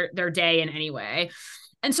like their day in any way.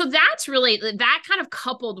 And so that's really that kind of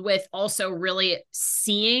coupled with also really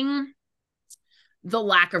seeing the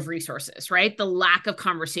lack of resources, right? The lack of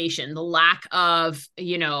conversation, the lack of,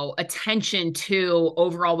 attention to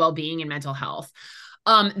overall well-being and mental health.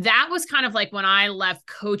 That was kind of like when I left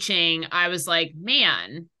coaching, I was like,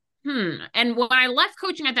 man, And when I left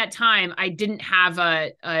coaching at that time, I didn't have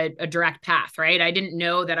a direct path, right? I didn't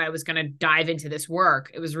know that I was going to dive into this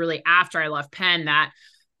work. It was really after I left Penn that,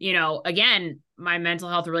 again, my mental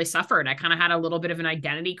health really suffered. I kind of had a little bit of an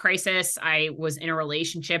identity crisis. I was in a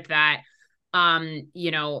relationship that I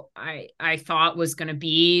thought was going to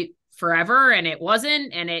be forever, and it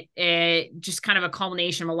wasn't. And it just kind of a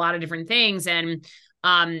culmination of a lot of different things. And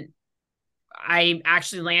I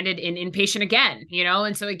actually landed in inpatient again,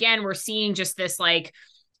 and so again, we're seeing just this like,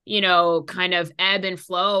 kind of ebb and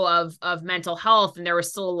flow of mental health. And there was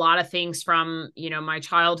still a lot of things from, my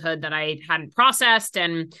childhood that I hadn't processed.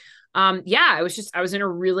 And I was in a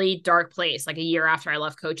really dark place, like a year after I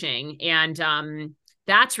left coaching. And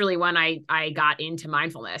that's really when I got into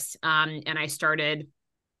mindfulness. And I started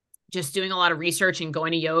just doing a lot of research and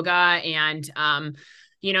going to yoga. And,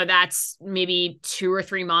 that's maybe 2 or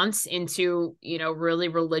 3 months into, really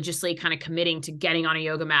religiously kind of committing to getting on a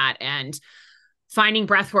yoga mat and finding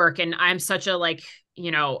breath work. And I'm such a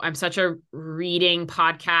I'm such a reading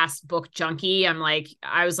podcast book junkie.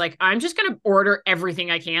 I was like, I'm just going to order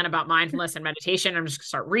everything I can about mindfulness and meditation. I'm just going to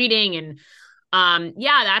start reading. And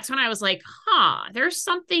that's when I was like, there's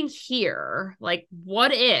something here. Like,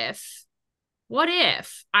 what if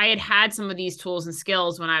I had had some of these tools and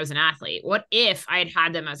skills when I was an athlete? What if I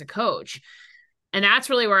had them as a coach? And that's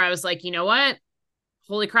really where I was like, you know what?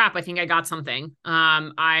 Holy crap, I think I got something.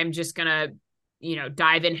 I'm just going to,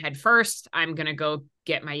 dive in head first. I'm going to go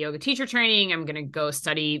get my yoga teacher training. I'm going to go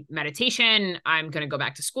study meditation. I'm going to go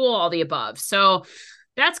back to school, all the above. So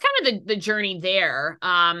that's kind of the journey there.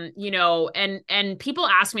 And people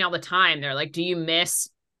ask me all the time, they're like, do you miss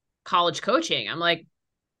college coaching? I'm like,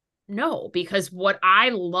 no, because what I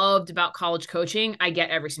loved about college coaching, I get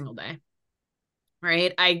every single day.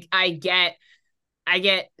 Right. I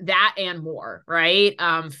get that and more, right?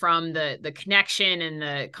 From the connection and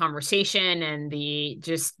the conversation and the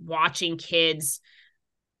just watching kids,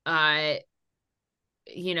 navigate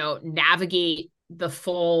the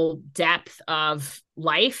full depth of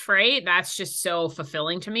life, right? That's just so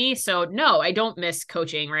fulfilling to me. So no, I don't miss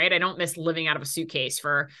coaching, right? I don't miss living out of a suitcase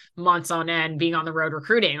for months on end, being on the road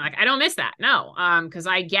recruiting. Like I don't miss that. No. Because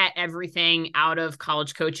I get everything out of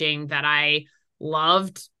college coaching that I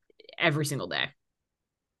loved every single day.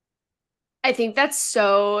 I think that's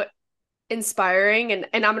so inspiring, and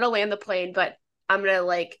I'm gonna land the plane, but I'm gonna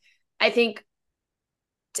like I think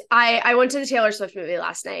I went to the Taylor Swift movie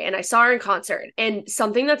last night and I saw her in concert, and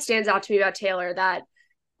something that stands out to me about Taylor that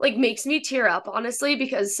like makes me tear up honestly,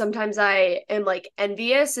 because sometimes I am like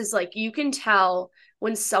envious, is like you can tell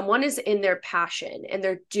when someone is in their passion and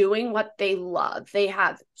they're doing what they love. They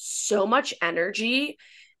have so much energy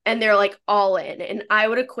and they're like all in. And I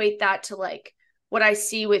would equate that to like what I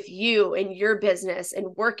see with you and your business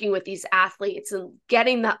and working with these athletes and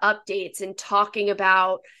getting the updates and talking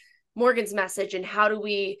about Morgan's message and how do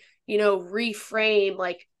we, reframe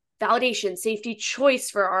like validation, safety, choice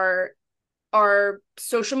for our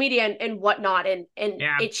social media and whatnot, and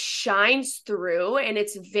Yeah. it shines through, and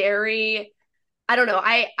it's very, I don't know,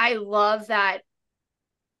 I love that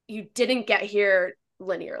you didn't get here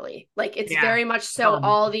linearly. Like it's Yeah. very much so Um,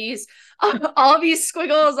 all these all these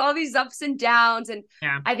squiggles, all these ups and downs, and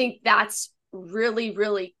yeah. I think that's really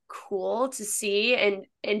really cool to see, and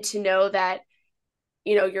to know that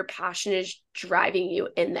your passion is driving you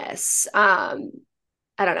in this.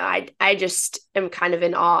 I don't know. I just am kind of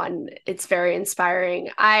in awe, and it's very inspiring.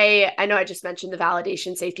 I know I just mentioned the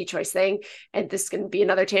validation safety choice thing, and this can be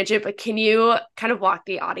another tangent, but can you kind of walk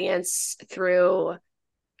the audience through,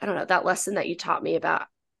 I don't know, that lesson that you taught me about?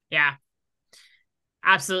 Yeah.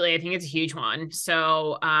 Absolutely. I think it's a huge one.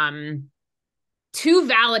 So, to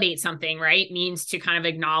validate something, right, means to kind of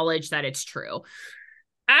acknowledge that it's true.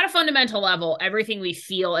 At a fundamental level, everything we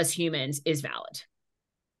feel as humans is valid.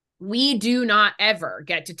 We do not ever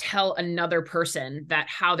get to tell another person that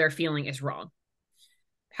how they're feeling is wrong.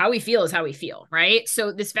 How we feel is how we feel, right?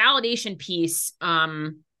 So this validation piece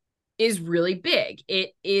is really big.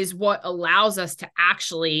 It is what allows us to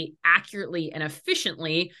actually accurately and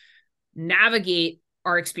efficiently navigate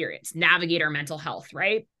our experience, navigate our mental health,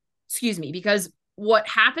 right? Excuse me, because what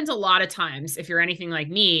happens a lot of times, if you're anything like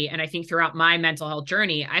me, and I think throughout my mental health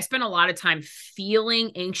journey, I spent a lot of time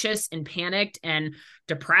feeling anxious and panicked and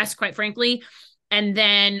depressed, quite frankly. And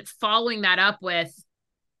then following that up with,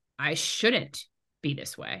 I shouldn't be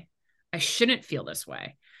this way. I shouldn't feel this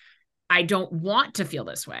way. I don't want to feel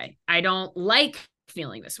this way. I don't like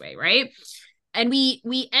feeling this way, right? And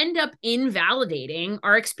we end up invalidating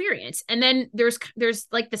our experience, and then there's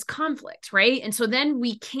like this conflict, right? And so then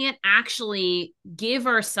we can't actually give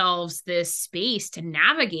ourselves this space to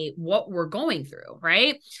navigate what we're going through,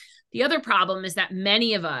 right? The other problem is that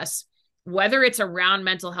many of us, whether it's around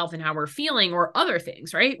mental health and how we're feeling or other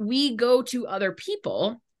things, right, we go to other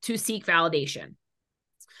people to seek validation.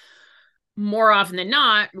 More often than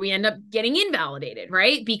not, we end up getting invalidated,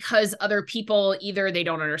 right? Because other people, either they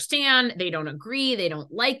don't understand, they don't agree, they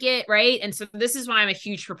don't like it, right? And so this is why I'm a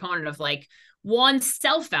huge proponent of like, one,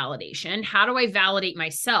 self-validation. How do I validate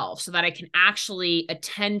myself so that I can actually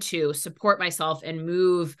attend to, support myself, and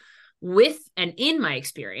move with and in my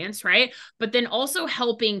experience, right? But then also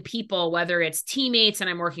helping people, whether it's teammates and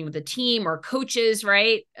I'm working with a team, or coaches,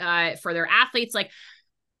 right, for their athletes, like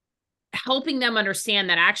helping them understand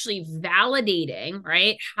that actually validating,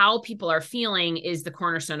 right, how people are feeling is the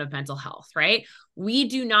cornerstone of mental health, right? We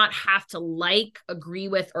do not have to like, agree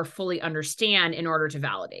with, or fully understand in order to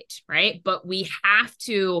validate, right? But we have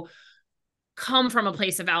to come from a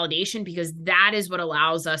place of validation, because that is what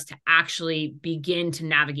allows us to actually begin to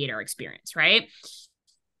navigate our experience, right?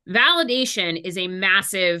 Validation is a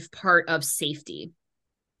massive part of safety.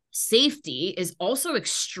 Safety is also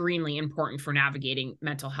extremely important for navigating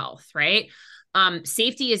mental health, right?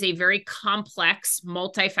 Safety is a very complex,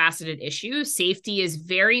 multifaceted issue. Safety is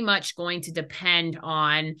very much going to depend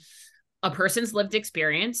on a person's lived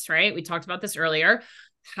experience, right? We talked about this earlier,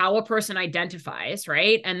 how a person identifies,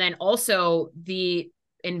 right? And then also the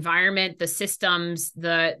environment, the systems,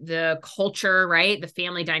 the culture, right? The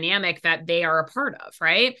family dynamic that they are a part of,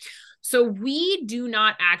 right? So we do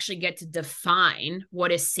not actually get to define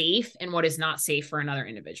what is safe and what is not safe for another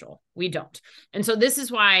individual. We don't. And so this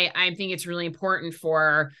is why I think it's really important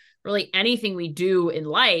for really anything we do in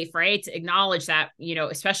life, right, to acknowledge that,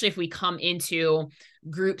 especially if we come into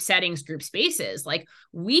group settings, group spaces, like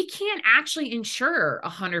we can't actually ensure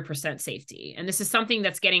 100% safety. And this is something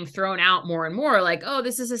that's getting thrown out more and more, like, oh,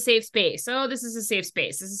 this is a safe space. Oh, this is a safe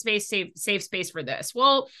space. This is safe space for this.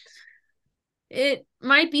 Well, it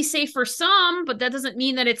might be safe for some, but that doesn't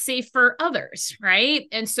mean that it's safe for others, right?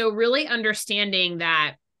 And so really understanding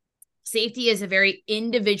that safety is a very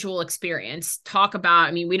individual experience. Talk about,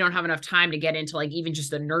 I mean, we don't have enough time to get into like even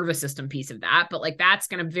just the nervous system piece of that, but like that's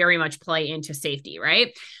going to very much play into safety,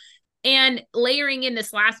 right? And layering in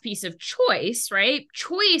this last piece of choice, right?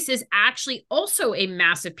 Choice is actually also a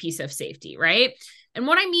massive piece of safety, right? And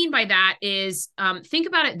what I mean by that is think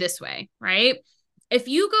about it this way, right? If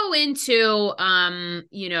you go into,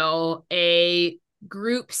 a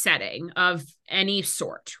group setting of any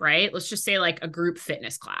sort, right? Let's just say like a group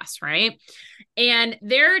fitness class, right? And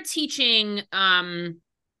they're teaching, you and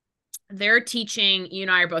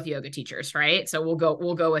I are both yoga teachers, right? So we'll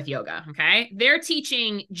go with yoga, okay? They're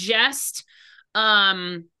teaching just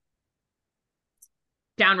downward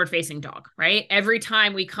facing dog, right? Every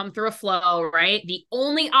time we come through a flow, right? The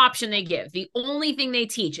only option they give, the only thing they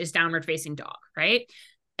teach is downward facing dog, right?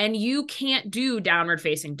 And you can't do downward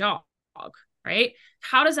facing dog, right?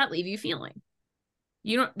 How does that leave you feeling?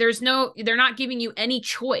 They're not giving you any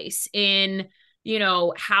choice in,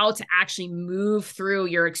 how to actually move through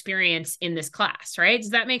your experience in this class, right?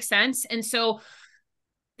 Does that make sense? And so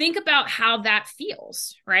think about how that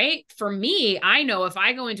feels, right? For me, I know if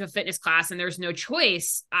I go into a fitness class and there's no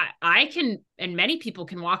choice, I can, and many people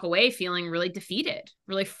can walk away feeling really defeated,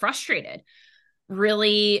 really frustrated,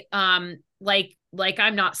 really like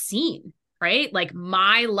I'm not seen, right? Like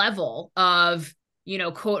my level of,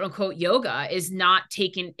 quote unquote yoga is not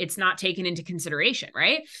taken into consideration,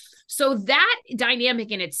 right? So that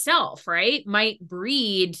dynamic in itself, right, might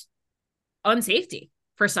breed unsafety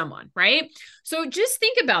for someone, right? So just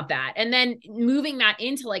think about that. And then moving that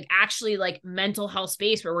into like actually like mental health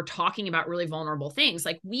space where we're talking about really vulnerable things.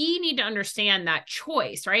 Like we need to understand that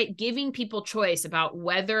choice, right? Giving people choice about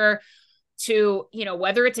whether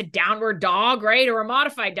it's a downward dog, right? Or a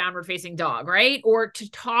modified downward facing dog, right? Or to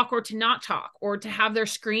talk or to not talk, or to have their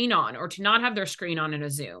screen on or to not have their screen on in a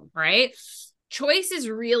Zoom, right? Choices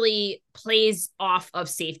really plays off of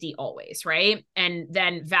safety always, right? And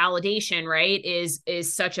then validation, right, is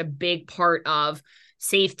such a big part of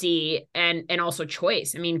safety and also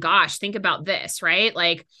choice. I mean, gosh, think about this, right?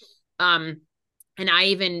 Like, and I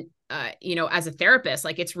even, as a therapist,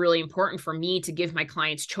 like it's really important for me to give my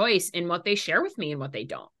clients choice in what they share with me and what they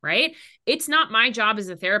don't, right? It's not my job as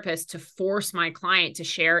a therapist to force my client to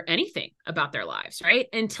share anything about their lives, right?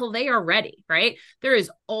 Until they are ready, right?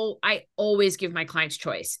 I always give my clients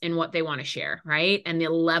choice in what they want to share, right? And the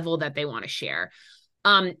level that they want to share.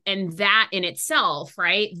 And that in itself,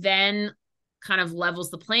 right, then kind of levels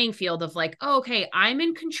the playing field of like, oh, okay, I'm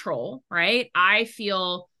in control, right? I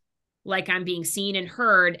feel like I'm being seen and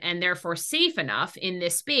heard and therefore safe enough in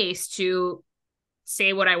this space to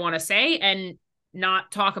say what I want to say and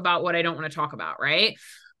not talk about what I don't want to talk about, right?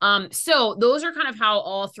 So those are kind of how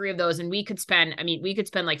all three of those, and we could spend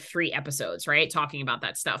like 3 episodes, right, talking about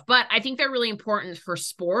that stuff. But I think they're really important for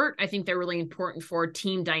sport. I think they're really important for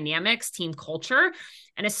team dynamics, team culture,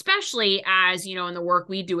 and especially as, in the work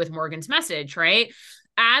we do with Morgan's Message, right?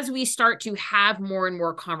 As we start to have more and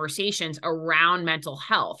more conversations around mental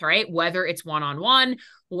health, right? Whether it's one-on-one,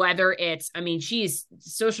 whether it's, she's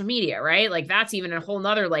social media, right? Like that's even a whole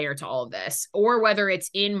nother layer to all of this, or whether it's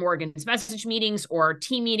in Morgan's Message meetings or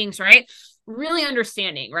team meetings, right? Really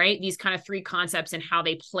understanding, right? These kind of 3 concepts and how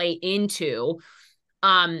they play into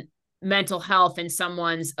mental health and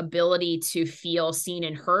someone's ability to feel seen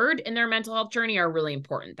and heard in their mental health journey are really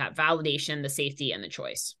important. That validation, the safety, and the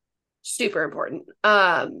choice. Super important.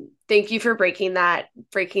 Thank you for breaking that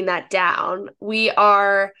down. We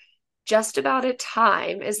are just about at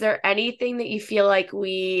time. Is there anything that you feel like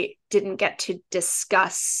we didn't get to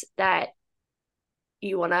discuss that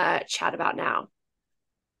you want to chat about now?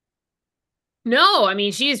 No,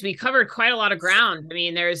 we covered quite a lot of ground.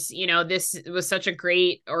 There's, this was such a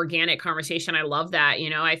great organic conversation. I love that.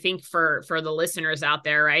 I think for the listeners out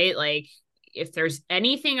there, right? Like if there's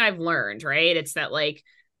anything I've learned, right, it's that like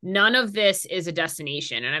none of this is a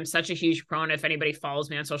destination. And I'm such a huge proponent. If anybody follows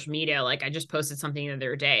me on social media, like I just posted something the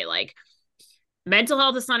other day, like mental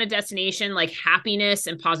health is not a destination. Like happiness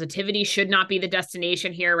and positivity should not be the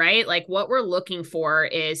destination here, right? Like what we're looking for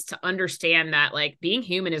is to understand that like being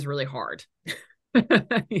human is really hard.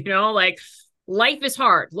 Like life is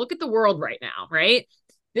hard. Look at the world right now, right?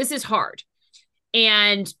 This is hard.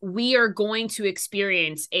 And we are going to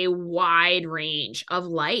experience a wide range of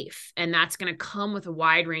life. And that's going to come with a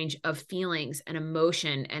wide range of feelings and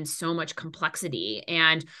emotion and so much complexity.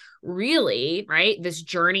 And really, right, this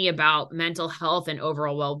journey about mental health and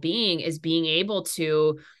overall well-being is being able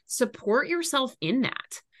to support yourself in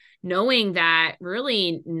that, knowing that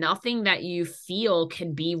really nothing that you feel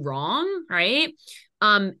can be wrong, right?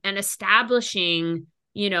 And establishing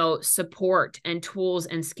support and tools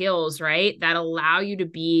and skills, right, that allow you to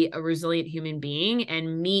be a resilient human being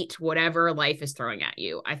and meet whatever life is throwing at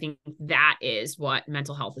you. I think that is what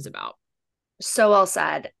mental health is about. So well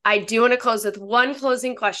said. I do want to close with one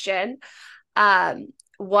closing question.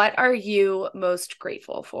 What are you most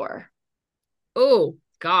grateful for? Oh,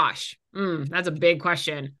 gosh. That's a big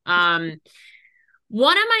question.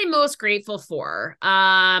 What am I most grateful for?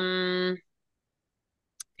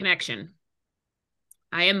 Connection.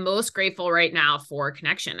 I am most grateful right now for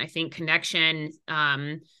connection. I think connection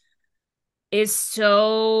is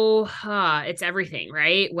so it's everything,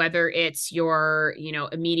 right? Whether it's your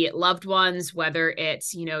immediate loved ones, whether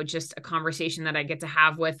it's just a conversation that I get to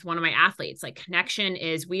have with one of my athletes. Like, connection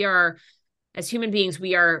is, we are, as human beings,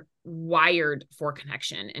 we are wired for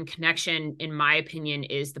connection, and connection, in my opinion,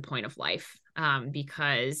 is the point of life,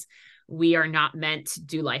 because we are not meant to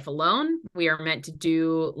do life alone. We are meant to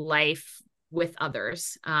do life with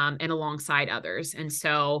others, and alongside others. And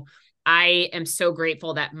so I am so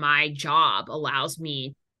grateful that my job allows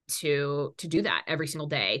me to do that every single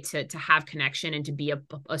day, to have connection and to be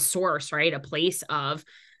a source, right? A place of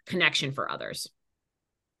connection for others.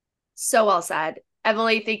 So well said.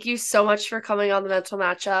 Emily, thank you so much for coming on the Mental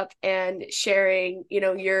Matchup and sharing,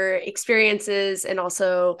 your experiences, and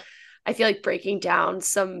also I feel like breaking down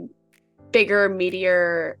some bigger,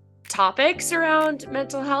 meatier topics around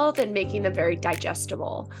mental health and making them very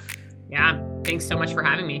digestible. Yeah, thanks so much for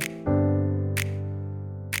having me.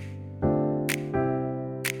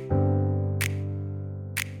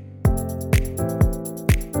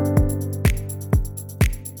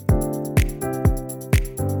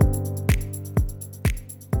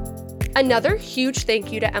 Another huge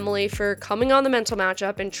thank you to Emily for coming on the Mental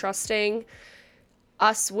Matchup and trusting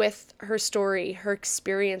us with her story, her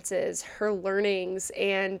experiences, her learnings,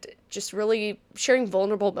 and just really sharing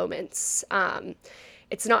vulnerable moments.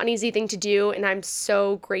 It's not an easy thing to do, and I'm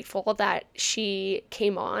so grateful that she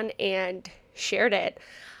came on and shared it.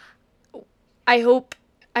 I hope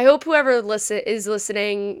whoever is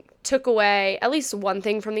listening took away at least one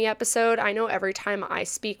thing from the episode. I know every time I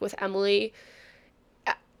speak with Emily,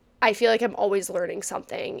 I feel like I'm always learning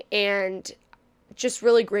something, and just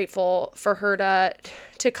really grateful for her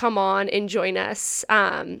to come on and join us.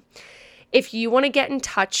 If you want to get in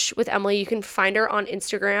touch with Emily, you can find her on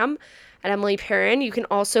Instagram at Emily Perrin. You can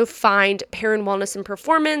also find Perrin Wellness and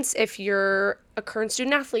Performance if you're a current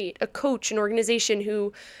student athlete, a coach, an organization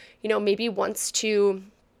who, maybe wants to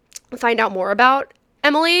find out more about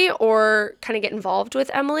Emily or kind of get involved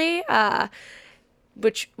with Emily,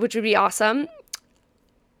 which would be awesome.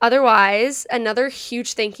 Otherwise, another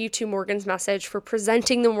huge thank you to Morgan's Message for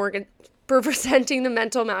presenting the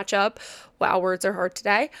Mental Matchup. Wow, words are hard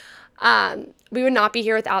today. We would not be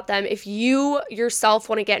here without them. If you yourself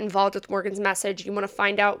want to get involved with Morgan's Message, you want to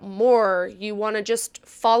find out more, you want to just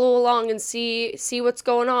follow along and see what's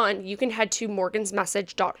going on, you can head to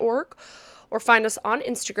morgansmessage.org or find us on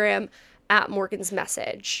Instagram at Morgan's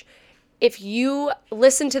Message. If you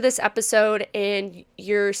listen to this episode and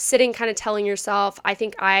you're sitting kind of telling yourself, I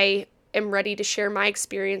think I am ready to share my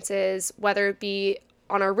experiences, whether it be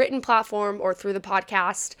on our written platform or through the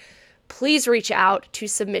podcast, please reach out to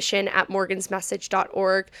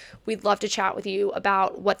submission@morgansmessage.org. We'd love to chat with you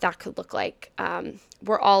about what that could look like.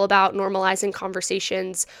 We're all about normalizing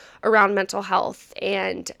conversations around mental health,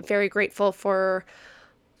 and very grateful for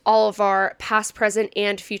all of our past, present,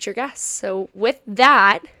 and future guests. So with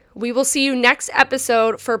that, we will see you next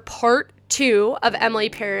episode for part 2 of Emily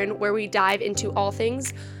Perrin, where we dive into all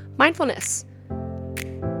things mindfulness.